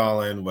play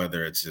calling,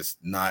 whether it's just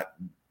not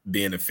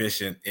being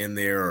efficient in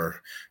there,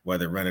 or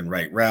whether running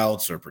right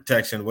routes or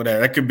protection,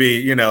 whatever. That could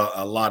be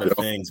a lot of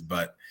things.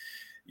 But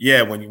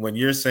yeah, when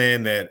you're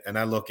saying that, and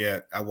I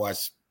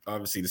watched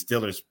obviously the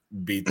Steelers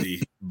beat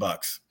the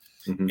Bucks.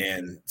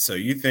 And so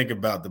you think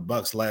about the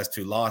Bucks' last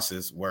two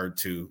losses were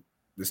to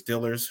the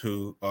Steelers,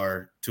 who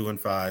are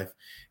 2-5,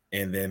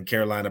 and then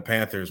Carolina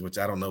Panthers, which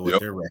I don't know what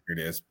their record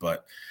is,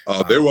 but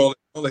they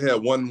only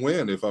had one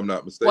win, if I'm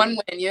not mistaken. One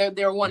win, yeah,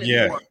 they're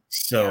 1-4.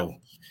 So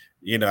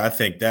I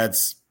think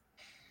that's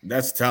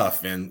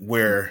tough. And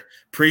where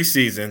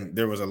preseason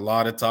there was a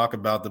lot of talk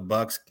about the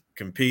Bucks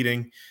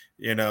competing,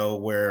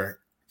 where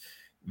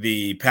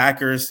the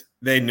Packers,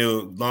 they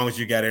knew as long as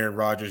you got Aaron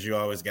Rodgers, you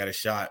always got a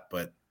shot,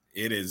 but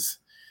it is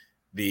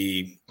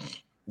the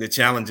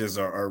challenges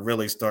are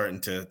really starting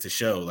to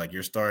show. Like,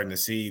 you're starting to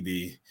see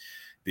the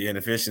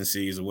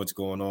inefficiencies of what's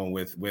going on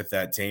with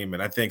that team.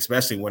 And I think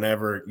especially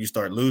whenever you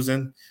start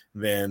losing,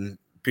 then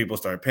people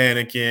start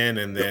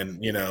panicking, and then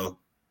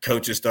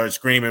coaches start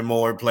screaming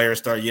more, players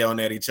start yelling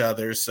at each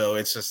other. So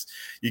it's just,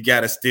 you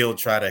got to still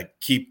try to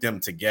keep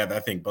them together. I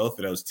think both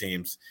of those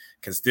teams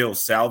can still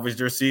salvage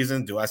their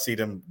season. Do I see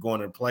them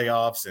going to the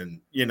playoffs and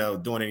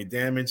doing any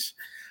damage?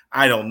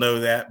 I don't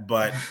know that,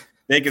 but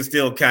they can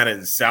still kind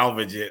of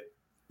salvage it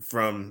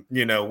from,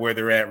 where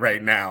they're at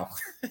right now.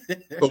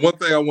 But one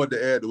thing I wanted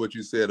to add to what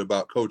you said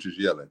about coaches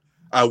yelling,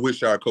 I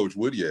wish our coach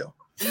would yell.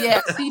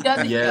 Yes, he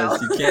doesn't yell.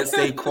 Yes, you can't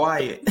stay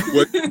quiet.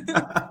 What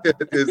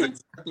is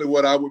exactly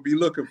what I would be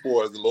looking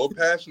for, is a little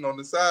passion on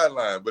the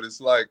sideline, but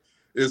it's like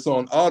it's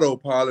on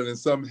autopilot, and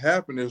something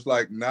happened. It's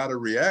like not a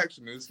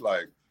reaction. It's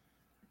like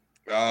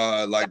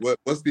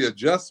what's the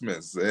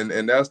adjustments?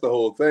 And that's the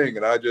whole thing.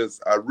 And I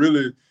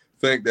really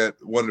think that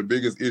one of the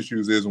biggest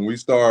issues is when we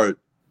start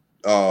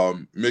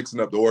mixing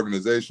up the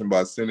organization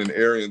by sending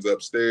Arians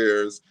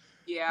upstairs.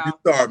 Yeah, you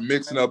start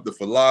mixing up the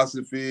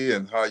philosophy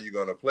and how you're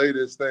going to play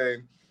this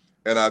thing.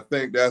 And I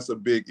think that's a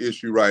big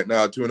issue right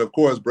now too. And of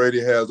course,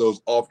 Brady has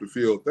those off the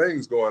field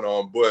things going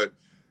on, but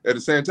at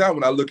the same time,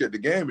 when I look at the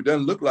game, it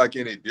doesn't look like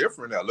any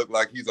different. I look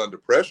like he's under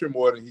pressure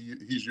more than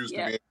he's used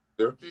to being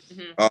under.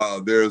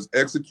 There's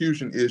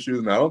execution issues,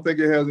 and I don't think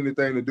it has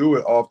anything to do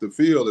with off the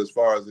field as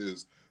far as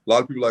his. A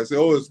lot of people say,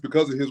 oh, it's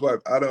because of his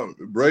wife.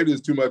 Brady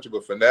is too much of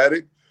a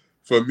fanatic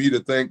for me to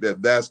think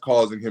that that's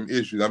causing him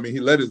issues. I mean, he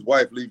let his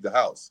wife leave the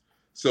house.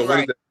 So what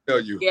does that tell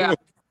you? Yeah.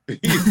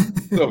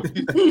 He's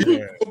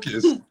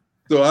focused.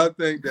 So I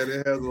think that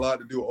it has a lot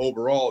to do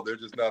overall. They're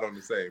just not on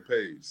the same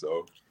page.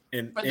 So,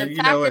 and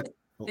you know what?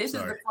 This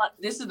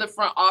is the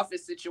front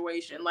office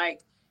situation.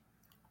 Like,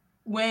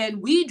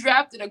 when we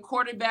drafted a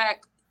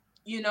quarterback,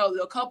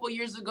 a couple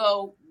years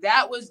ago,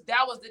 that was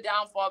the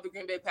downfall of the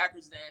Green Bay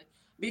Packers then.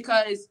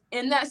 Because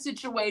in that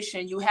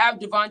situation, you have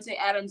Devontae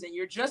Adams, and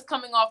you're just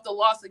coming off the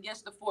loss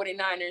against the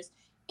 49ers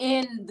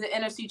in the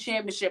NFC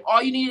Championship.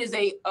 All you need is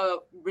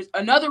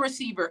another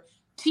receiver.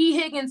 T.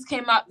 Higgins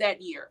came out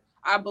that year.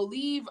 I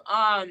believe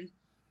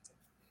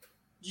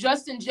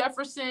Justin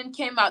Jefferson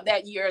came out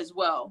that year as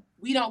well.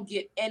 We don't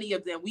get any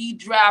of them. We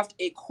draft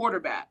a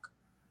quarterback.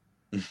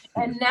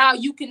 And now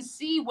you can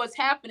see what's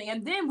happening.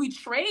 And then we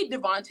trade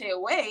Devontae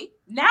away.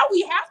 Now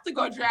we have to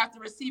go draft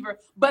a receiver.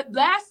 But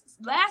this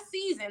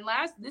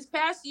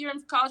past year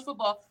in college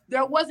football,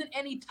 there wasn't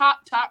any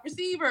top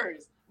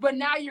receivers. But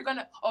now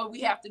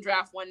we have to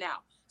draft one now.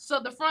 So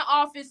the front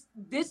office,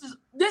 this is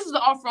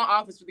the front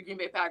office for the Green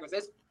Bay Packers.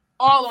 It's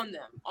all on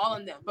them.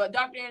 But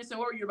Dr. Anderson,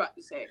 what were you about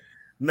to say?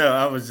 No,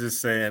 I was just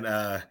saying,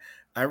 I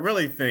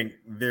really think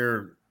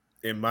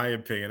in my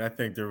opinion, I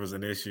think there was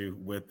an issue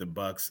with the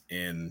Bucks,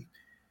 and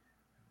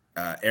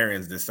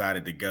Arians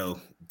decided to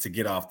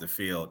get off the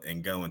field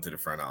and go into the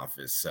front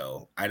office.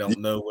 So I don't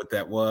know what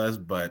that was,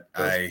 but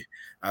I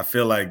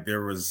feel like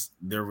there was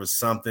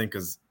something,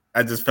 because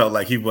I just felt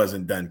like he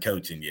wasn't done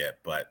coaching yet.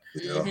 But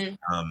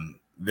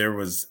there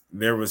was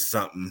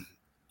something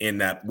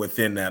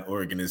within that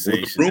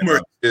organization. Well, the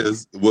rumor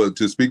is,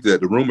 to speak to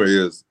that, the rumor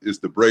is it's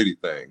the Brady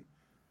thing.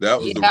 That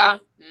was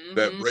that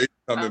Brady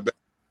coming back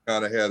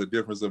kind of had a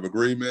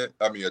disagreement.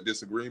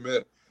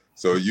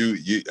 So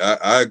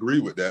I agree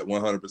with that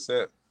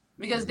 100%.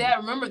 Because Dad,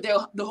 remember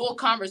the whole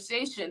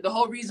conversation, the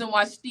whole reason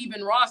why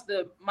Stephen Ross,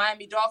 the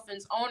Miami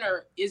Dolphins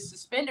owner, is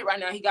suspended right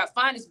now. He got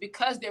fined is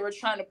because they were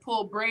trying to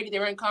pull Brady. They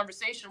were in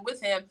conversation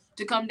with him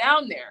to come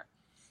down there.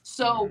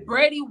 So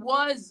Brady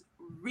was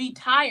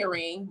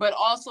retiring, but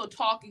also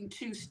talking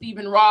to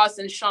Stephen Ross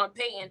and Sean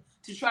Payton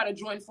to try to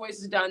join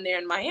forces down there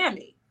in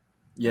Miami.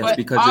 Yes, but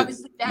because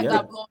obviously that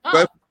got blown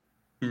up.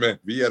 Man, if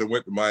he had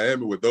went to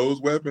Miami with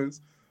those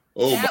weapons,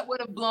 that would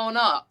have blown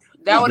up.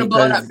 That would have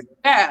blown up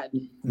bad.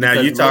 Now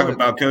you talk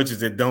about coaches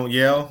that don't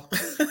yell.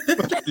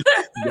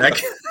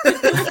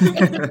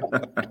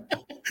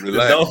 The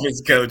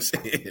Dolphins coach.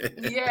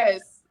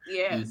 Yes.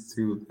 These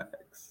two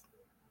facts.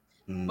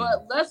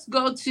 But let's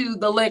go to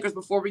the Lakers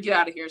before we get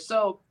out of here.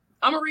 So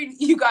I'm gonna read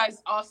you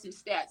guys off some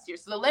stats here.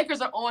 So the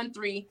Lakers are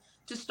 0-3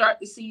 to start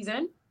the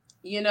season.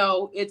 You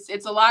know, it's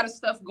a lot of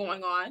stuff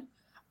going on.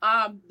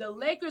 The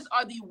Lakers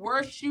are the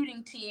worst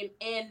shooting team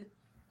in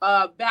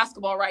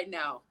basketball right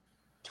now.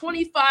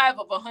 25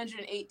 of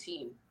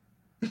 118.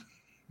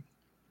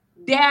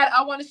 Dad,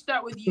 I want to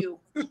start with you.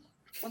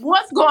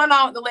 What's going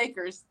on with the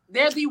Lakers?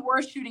 They're the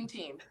worst shooting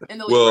team in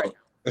the league right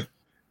now.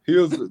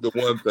 Here's the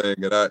one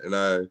thing, and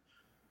I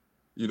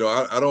you know,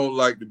 I don't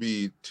like to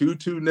be too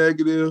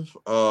negative,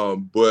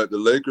 but the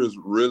Lakers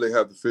really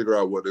have to figure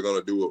out what they're going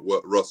to do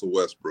with Russell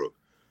Westbrook.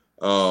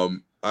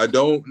 I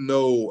don't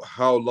know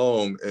how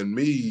long, and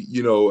me,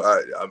 you know,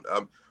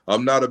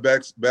 I'm not a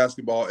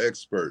basketball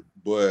expert,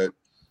 but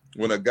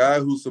when a guy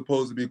who's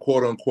supposed to be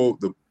quote unquote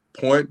the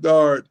point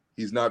guard,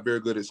 he's not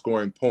very good at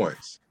scoring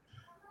points.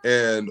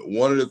 And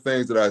one of the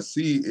things that I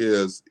see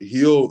is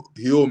he'll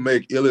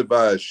make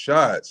ill-advised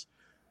shots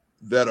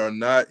that are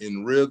not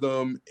in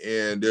rhythm,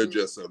 and they're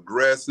just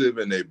aggressive,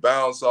 and they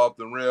bounce off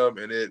the rim,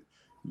 and it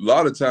a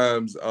lot of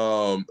times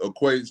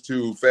equates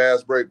to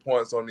fast break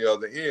points on the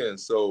other end.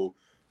 So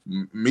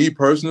me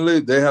personally,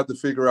 they have to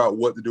figure out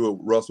what to do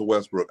with Russell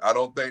Westbrook. I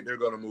don't think they're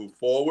going to move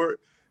forward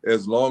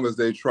as long as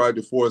they try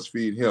to force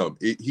feed him.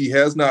 He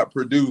has not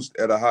produced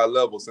at a high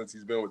level since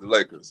he's been with the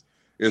Lakers.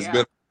 It's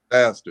been a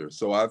disaster.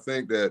 So I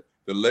think that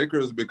the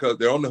Lakers, because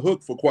they're on the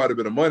hook for quite a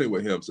bit of money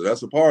with him, so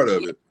that's a part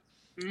of it.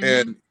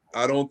 And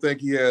I don't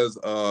think he has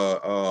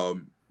I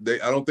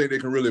don't think they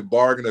can really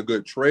bargain a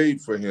good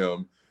trade for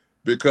him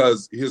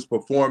because his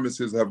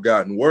performances have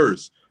gotten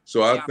worse.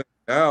 So I think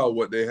now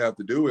what they have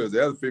to do is they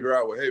have to figure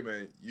out, well, hey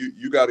man,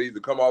 you got to either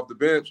come off the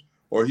bench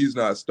or he's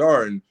not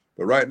starting.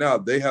 But right now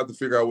they have to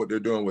figure out what they're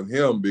doing with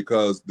him,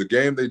 because the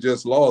game they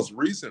just lost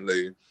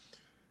recently,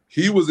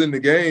 he was in the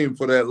game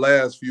for that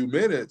last few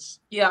minutes.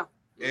 Yeah.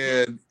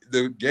 And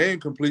the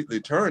game completely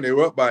turned. They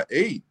were up by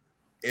 8.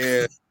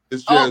 And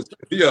it's just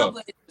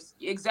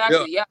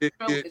exactly.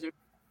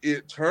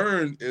 It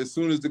turned as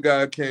soon as the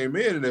guy came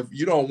in. And if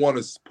you don't want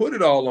to put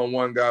it all on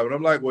one guy, but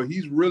I'm like, well,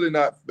 he's really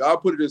not. I'll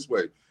put it this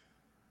way: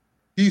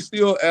 he's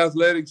still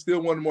athletic,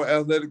 still one of the more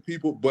athletic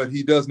people, but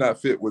he does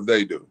not fit what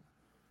they do,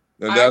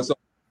 and that's all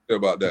I say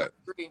about that.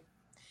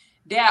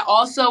 Dad,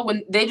 also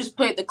when they just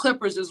played the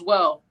Clippers as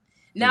well.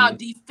 Now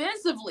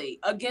defensively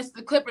against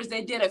the Clippers,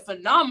 they did a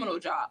phenomenal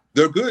job.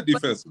 They're good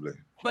defensively.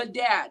 But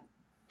Dad,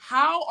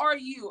 how are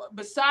you,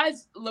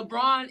 besides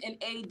LeBron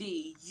and AD,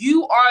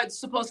 you are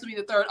supposed to be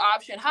the third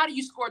option. How do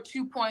you score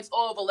 2 points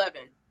all of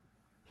 11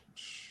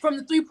 from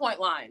the 3-point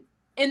line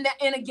in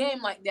a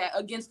game like that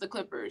against the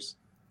Clippers?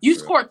 You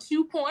scored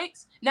 2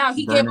 points. Now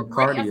he gave a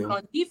great effort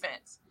on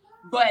defense,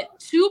 but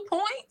 2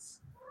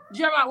 points?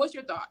 Jeremiah, what's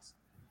your thoughts?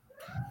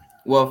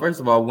 Well, first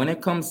of all, when it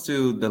comes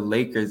to the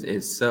Lakers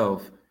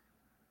itself,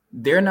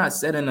 they're not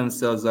setting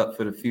themselves up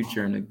for the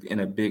future in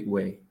a big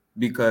way,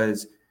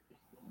 because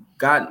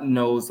God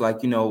knows,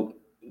 like, you know,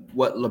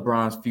 what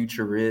LeBron's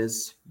future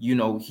is. You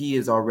know, he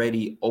is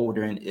already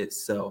older in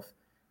itself.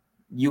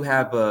 You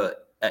have a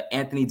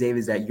Anthony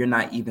Davis that you're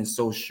not even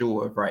so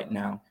sure of right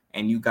now,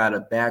 and you got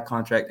a bad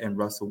contract in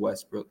Russell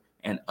Westbrook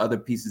and other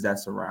pieces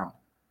that's around.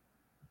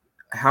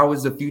 How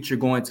is the future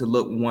going to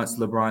look once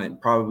LeBron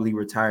probably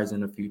retires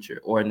in the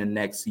future or in the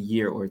next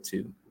year or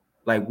two?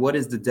 Like, what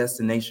is the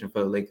destination for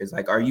the Lakers?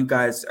 Like, are you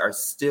guys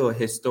still a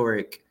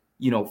historic,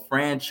 you know,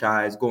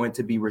 franchise going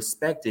to be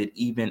respected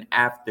even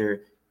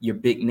after your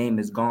big name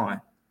is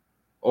gone?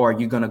 Or are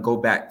you going to go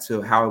back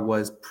to how it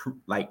was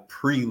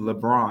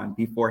pre-LeBron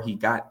before he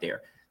got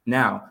there?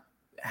 Now,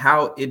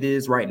 how it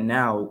is right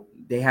now,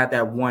 they have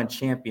that one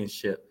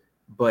championship,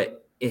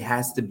 but it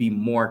has to be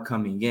more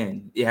coming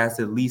in. It has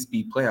to at least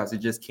be playoffs. It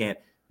just can't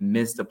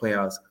miss the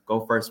playoffs,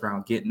 go first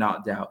round, get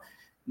knocked out.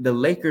 The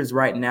Lakers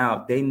right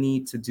now, they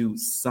need to do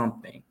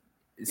something.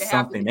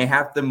 They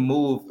have to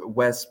move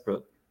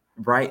Westbrook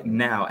right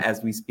now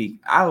as we speak.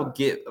 I'll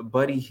get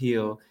Buddy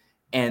Hield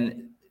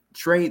and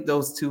trade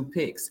those 2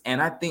 picks.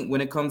 And I think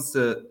when it comes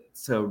to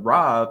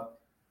Rob,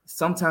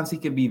 sometimes he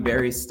can be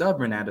very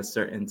stubborn at a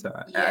certain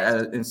time,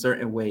 in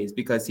certain ways,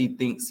 because he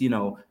thinks, you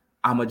know,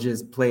 I'm going to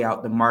just play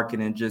out the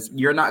market, and just,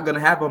 you're not going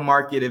to have a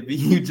market if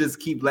you just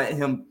keep letting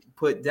him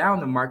put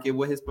down the market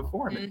with his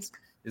performance.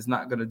 It's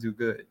not going to do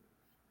good.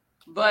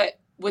 But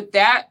with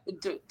that,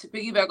 to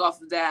piggyback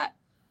off of that,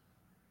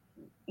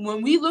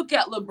 when we look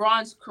at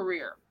LeBron's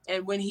career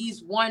and when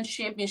he's won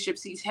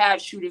championships, he's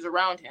had shooters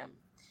around him.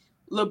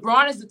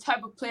 LeBron is the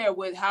type of player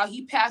with how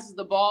he passes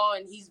the ball,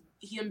 and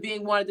him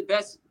being one of the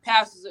best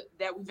passers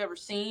that we've ever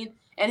seen,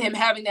 and him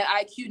having that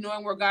IQ,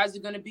 knowing where guys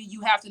are going to be.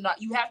 You have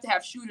to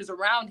have shooters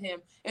around him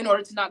in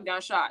order to knock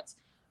down shots.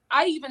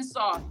 I even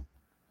saw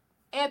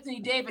Anthony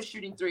Davis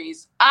shooting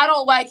threes. I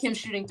don't like him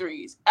shooting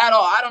threes at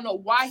all. I don't know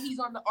why he's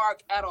on the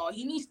arc at all.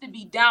 He needs to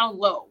be down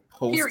low.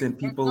 Posting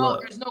people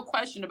up. There's no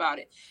question about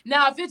it.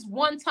 Now, if it's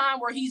one time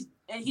where he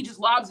just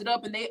lobs it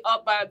up and they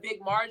up by a big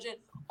margin,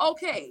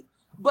 okay.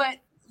 But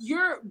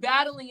you're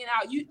battling it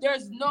out.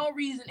 There's no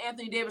reason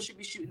Anthony Davis should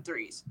be shooting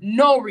threes.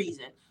 No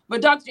reason.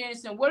 But Dr.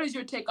 Anderson, what is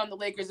your take on the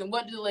Lakers, and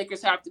what do the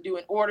Lakers have to do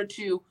in order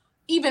to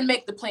even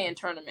make the play-in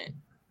tournament?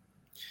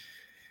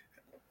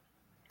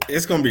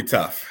 It's going to be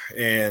tough.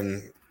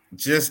 And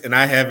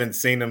I haven't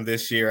seen them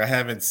this year. I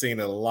haven't seen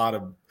a lot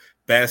of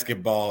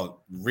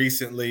basketball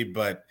recently,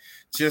 but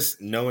just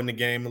knowing the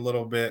game a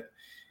little bit,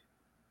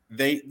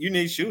 you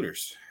need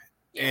shooters.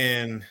 Yeah.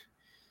 And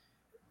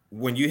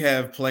when you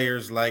have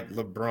players like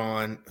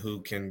LeBron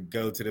who can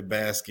go to the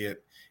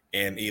basket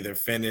and either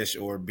finish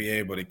or be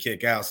able to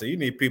kick out, so you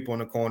need people in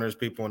the corners,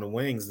 people in the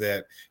wings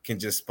that can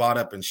just spot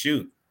up and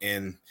shoot.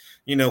 And,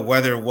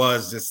 whether it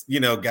was just,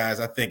 guys,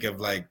 I think of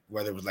like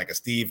whether it was like a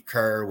Steve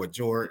Kerr with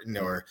Jordan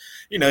or,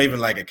 even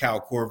like a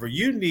Kyle Korver,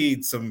 you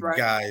need some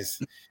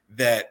guys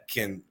that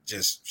can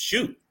just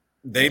shoot.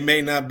 They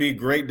may not be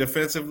great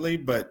defensively,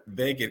 but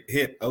they can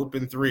hit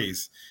open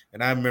threes.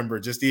 And I remember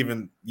just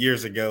even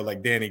years ago,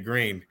 like Danny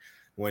Green,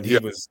 when he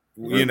was,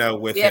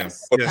 with him.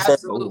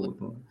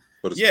 Absolutely.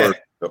 Yeah,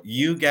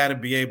 you got to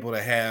be able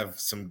to have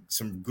some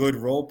good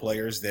role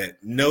players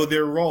that know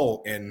their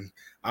role. And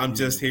I'm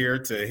just here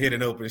to hit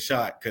an open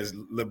shot because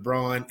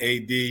LeBron,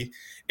 AD,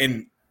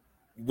 and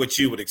what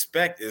you would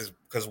expect is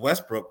because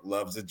Westbrook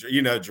loves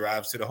to,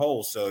 drives to the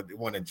hole. So they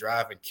want to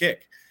drive and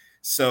kick.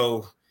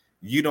 So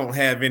you don't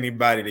have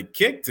anybody to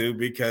kick to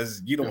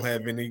because you don't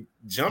have any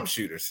jump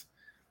shooters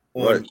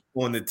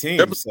on the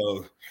team.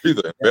 So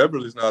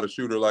Beverly's not a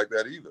shooter like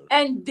that either.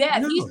 And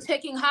he's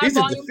taking he's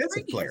volume a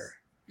defensive player.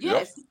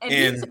 Yes. Yep.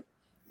 And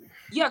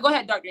go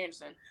ahead, Dr.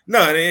 Anderson.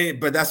 No,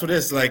 but that's what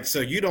it's like.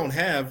 So you don't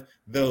have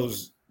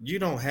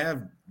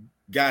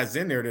guys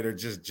in there that are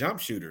just jump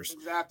shooters.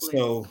 Exactly.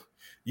 So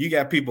you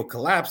got people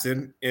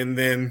collapsing, and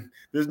then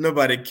there's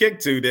nobody to kick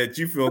to that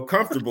you feel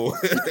comfortable.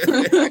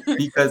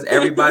 Because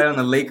everybody on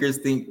the Lakers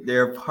think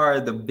they're part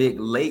of the big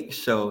Lake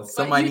show.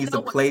 Somebody needs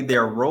to play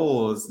their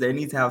roles. They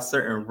need to have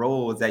certain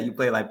roles that you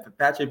play. Like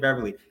Patrick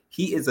Beverly,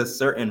 he is a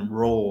certain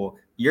role.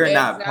 You're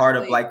not part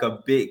of like a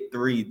big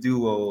three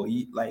duo.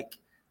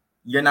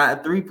 You're not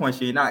a three-point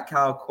shooter. You're not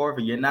Kyle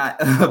Korver. You're not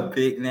a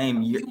big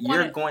name.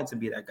 You're going to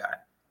be that guy.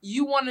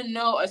 You want to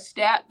know a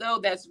stat, though,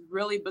 that's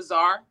really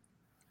bizarre?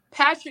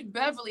 Patrick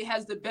Beverly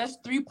has the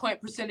best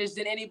three-point percentage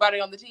than anybody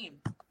on the team.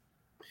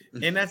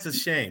 And that's a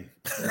shame.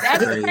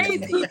 That's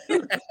crazy.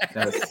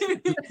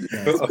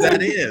 That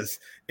is.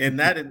 And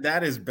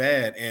that is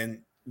bad. And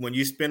when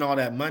you spend all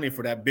that money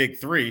for that big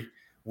three,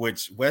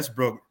 which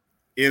Westbrook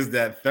is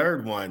that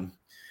third one,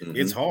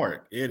 it's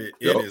hard. It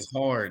is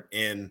hard.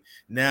 And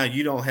now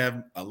you don't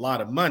have a lot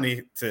of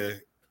money to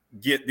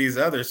get these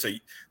other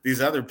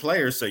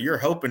players. So you're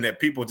hoping that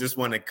people just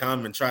want to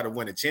come and try to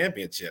win a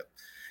championship.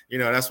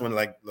 That's when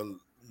like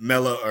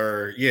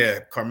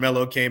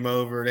Carmelo came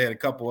over. They had a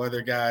couple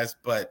other guys,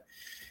 but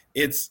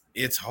it's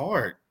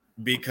hard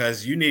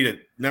because you need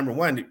number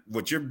one,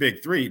 with your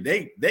big three,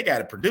 they got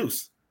to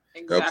produce.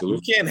 Exactly. You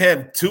can't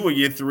have two of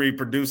your three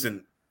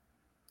producing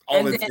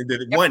all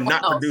one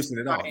not producing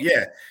at all. Right.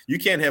 Yeah. You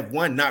can't have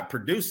one not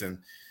producing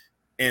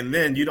and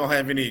then you don't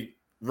have any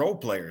role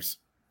players.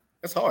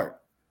 That's hard.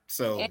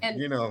 So,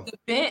 the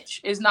bench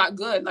is not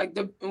good. Like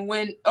if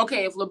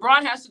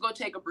LeBron has to go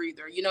take a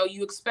breather,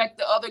 you expect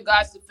the other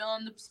guys to fill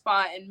in the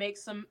spot and make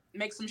some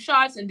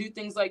shots and do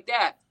things like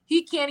that.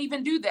 He can't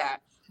even do that.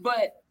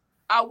 But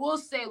I will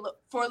say,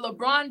 for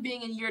LeBron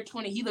being in year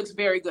 20, he looks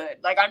very good.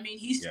 Like, I mean,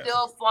 he's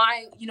still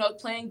flying,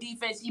 playing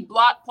defense. He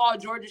blocked Paul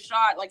George's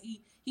shot. Like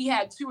he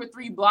had 2 or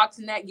 3 blocks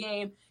in that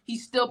game.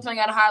 He's still playing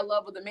at a high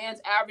level. The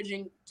man's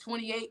averaging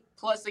 28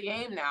 plus a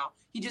game now.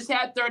 He just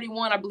had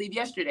 31, I believe,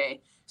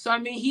 yesterday. So, I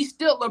mean,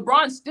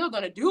 LeBron's still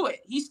going to do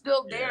it. He's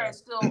still there and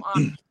still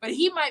but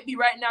he might be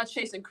right now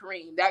chasing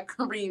that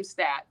Kareem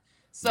stat.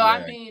 So,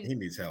 I mean. He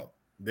needs help.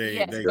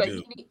 They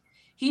do.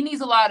 He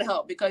needs a lot of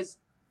help because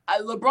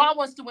LeBron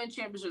wants to win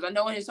championships. I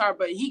know in his heart,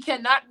 but he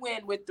cannot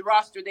win with the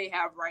roster they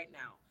have right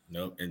now.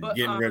 Nope. And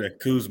getting rid of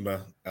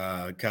Kuzma,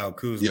 Kyle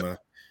Kuzma,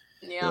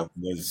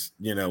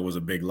 was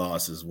a big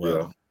loss as well.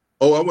 Yeah.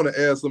 Oh, I want to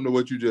add something to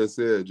what you just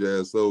said,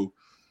 Jazz. So,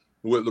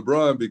 with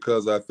LeBron,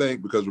 because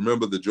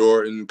remember the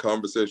Jordan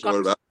conversation,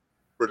 I'm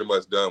pretty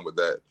much done with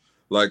that.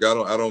 Like I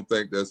don't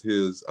think that's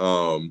his.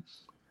 To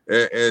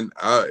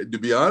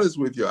be honest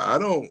with you, I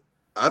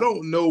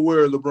don't know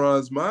where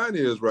LeBron's mind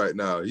is right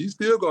now. He's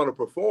still going to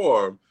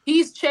perform.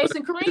 He's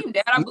chasing Kareem,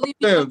 Dad. I believe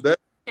that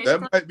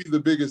might be the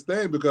biggest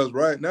thing because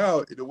right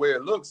now, the way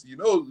it looks,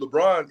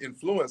 LeBron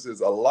influences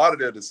a lot of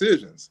their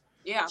decisions.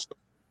 Yeah. So,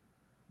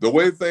 the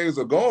way things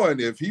are going,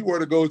 if he were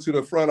to go to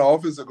the front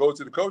office or go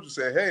to the coach and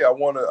say, "Hey, I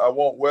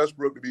want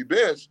Westbrook to be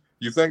benched,"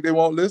 you think they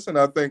won't listen?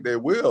 I think they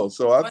will.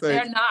 So I think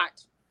they're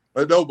not.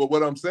 No, but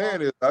what I'm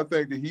saying is, I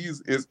think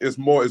that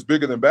it's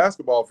bigger than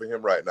basketball for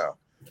him right now.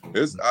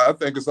 I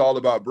think it's all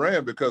about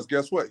brand because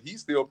guess what?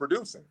 He's still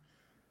producing,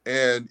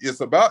 and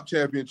it's about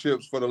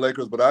championships for the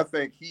Lakers. But I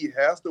think he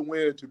has to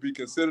win to be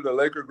considered a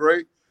Laker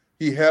great.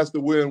 He has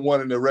to win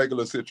one in the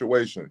regular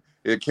situation.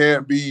 It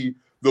can't be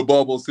the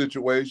bubble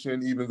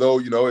situation, even though,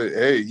 he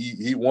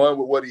won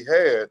with what he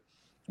had.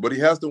 but he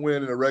has to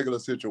win in a regular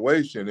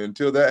situation.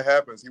 Until that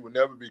happens, he would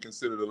never be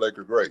considered a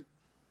Laker great.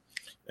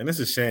 And it's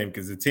a shame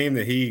because the team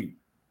that he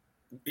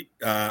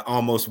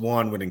almost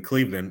won with in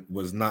Cleveland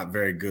was not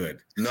very good.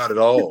 Not at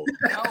all.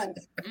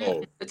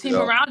 No. The team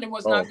around him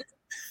was not good.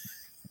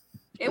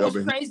 It was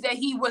crazy that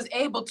he was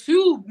able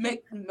to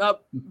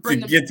bring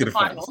them to the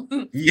final.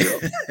 Yeah.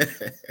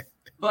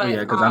 But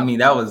because I mean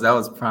that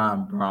was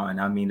prime Braun.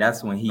 I mean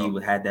that's when he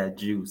had that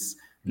juice.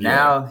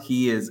 Now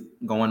he is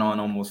going on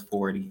almost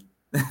 40.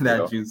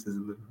 That juice is.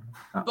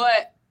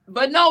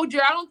 But no,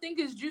 Jared, I don't think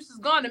his juice is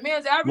gone. The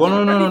man's average.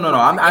 Well, no.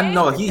 I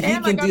know he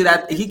can do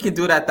that. He can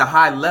do that at the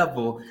high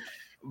level,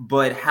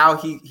 but how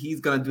he's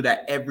gonna do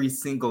that every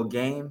single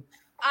game?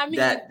 I mean,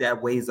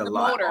 that weighs a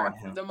lot on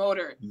him. The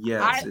motor.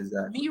 Yes,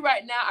 exactly. Me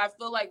right now, I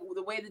feel like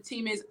the way the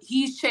team is,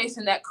 he's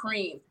chasing that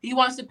cream. He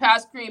wants to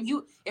pass cream.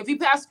 If he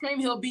passes cream,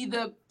 he'll be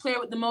the player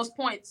with the most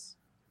points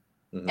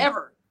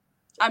ever.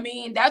 I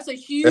mean, that's a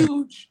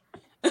huge.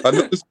 I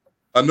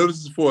know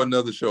this is for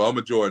another show. I'm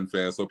a Jordan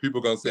fan, so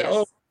people are gonna say,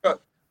 "Oh, God."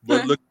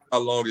 But look how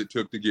long it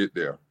took to get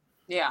there.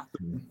 Yeah.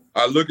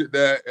 I look at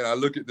that, and I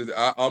look at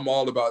I'm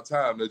all about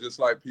time. They're just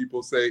like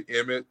people say,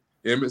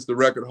 Emmett's the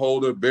record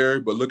holder, Barry,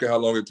 but look at how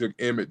long it took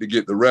Emmett to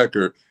get the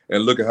record,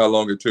 and look at how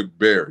long it took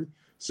Barry.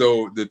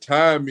 So the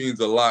time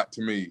means a lot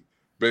to me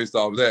based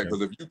off of that,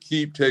 because if you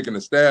keep taking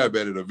a stab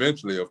at it,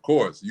 eventually, of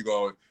course,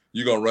 you're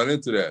gonna run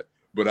into that.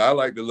 But I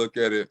like to look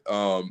at it,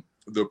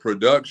 the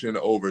production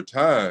over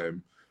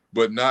time,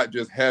 but not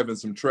just having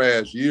some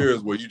trash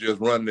years where you just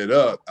running it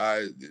up.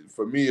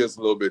 For me, it's a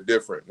little bit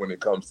different when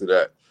it comes to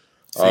that.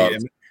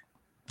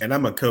 And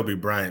I'm a Kobe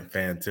Bryant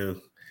fan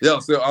too. Yeah,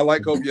 so I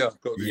like Kobe. Yeah,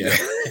 Kobe.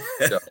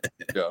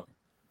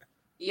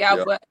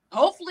 Yeah, but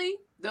hopefully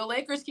the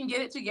Lakers can get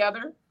it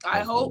together.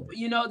 I hope,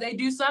 they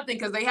do something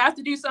because they have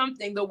to do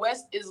something. The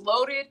West is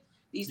loaded.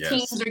 These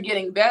teams are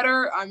getting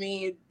better. I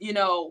mean,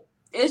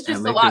 it's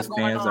just a lot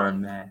going on. Fans are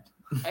mad.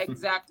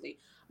 Exactly.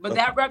 But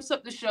that wraps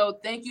up the show.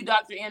 Thank you,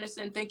 Dr.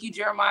 Anderson. Thank you,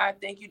 Jeremiah.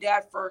 Thank you,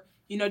 Dad, for,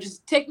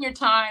 just taking your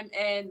time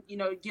and,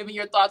 giving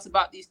your thoughts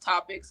about these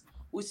topics.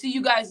 We'll see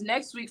you guys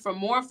next week for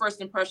more First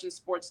Impression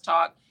Sports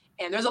Talk.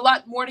 And there's a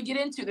lot more to get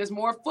into. There's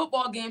more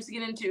football games to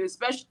get into,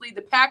 especially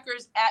the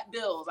Packers at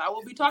Bills. I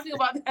will be talking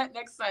about that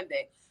next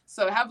Sunday.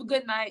 So have a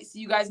good night. See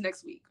you guys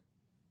next week.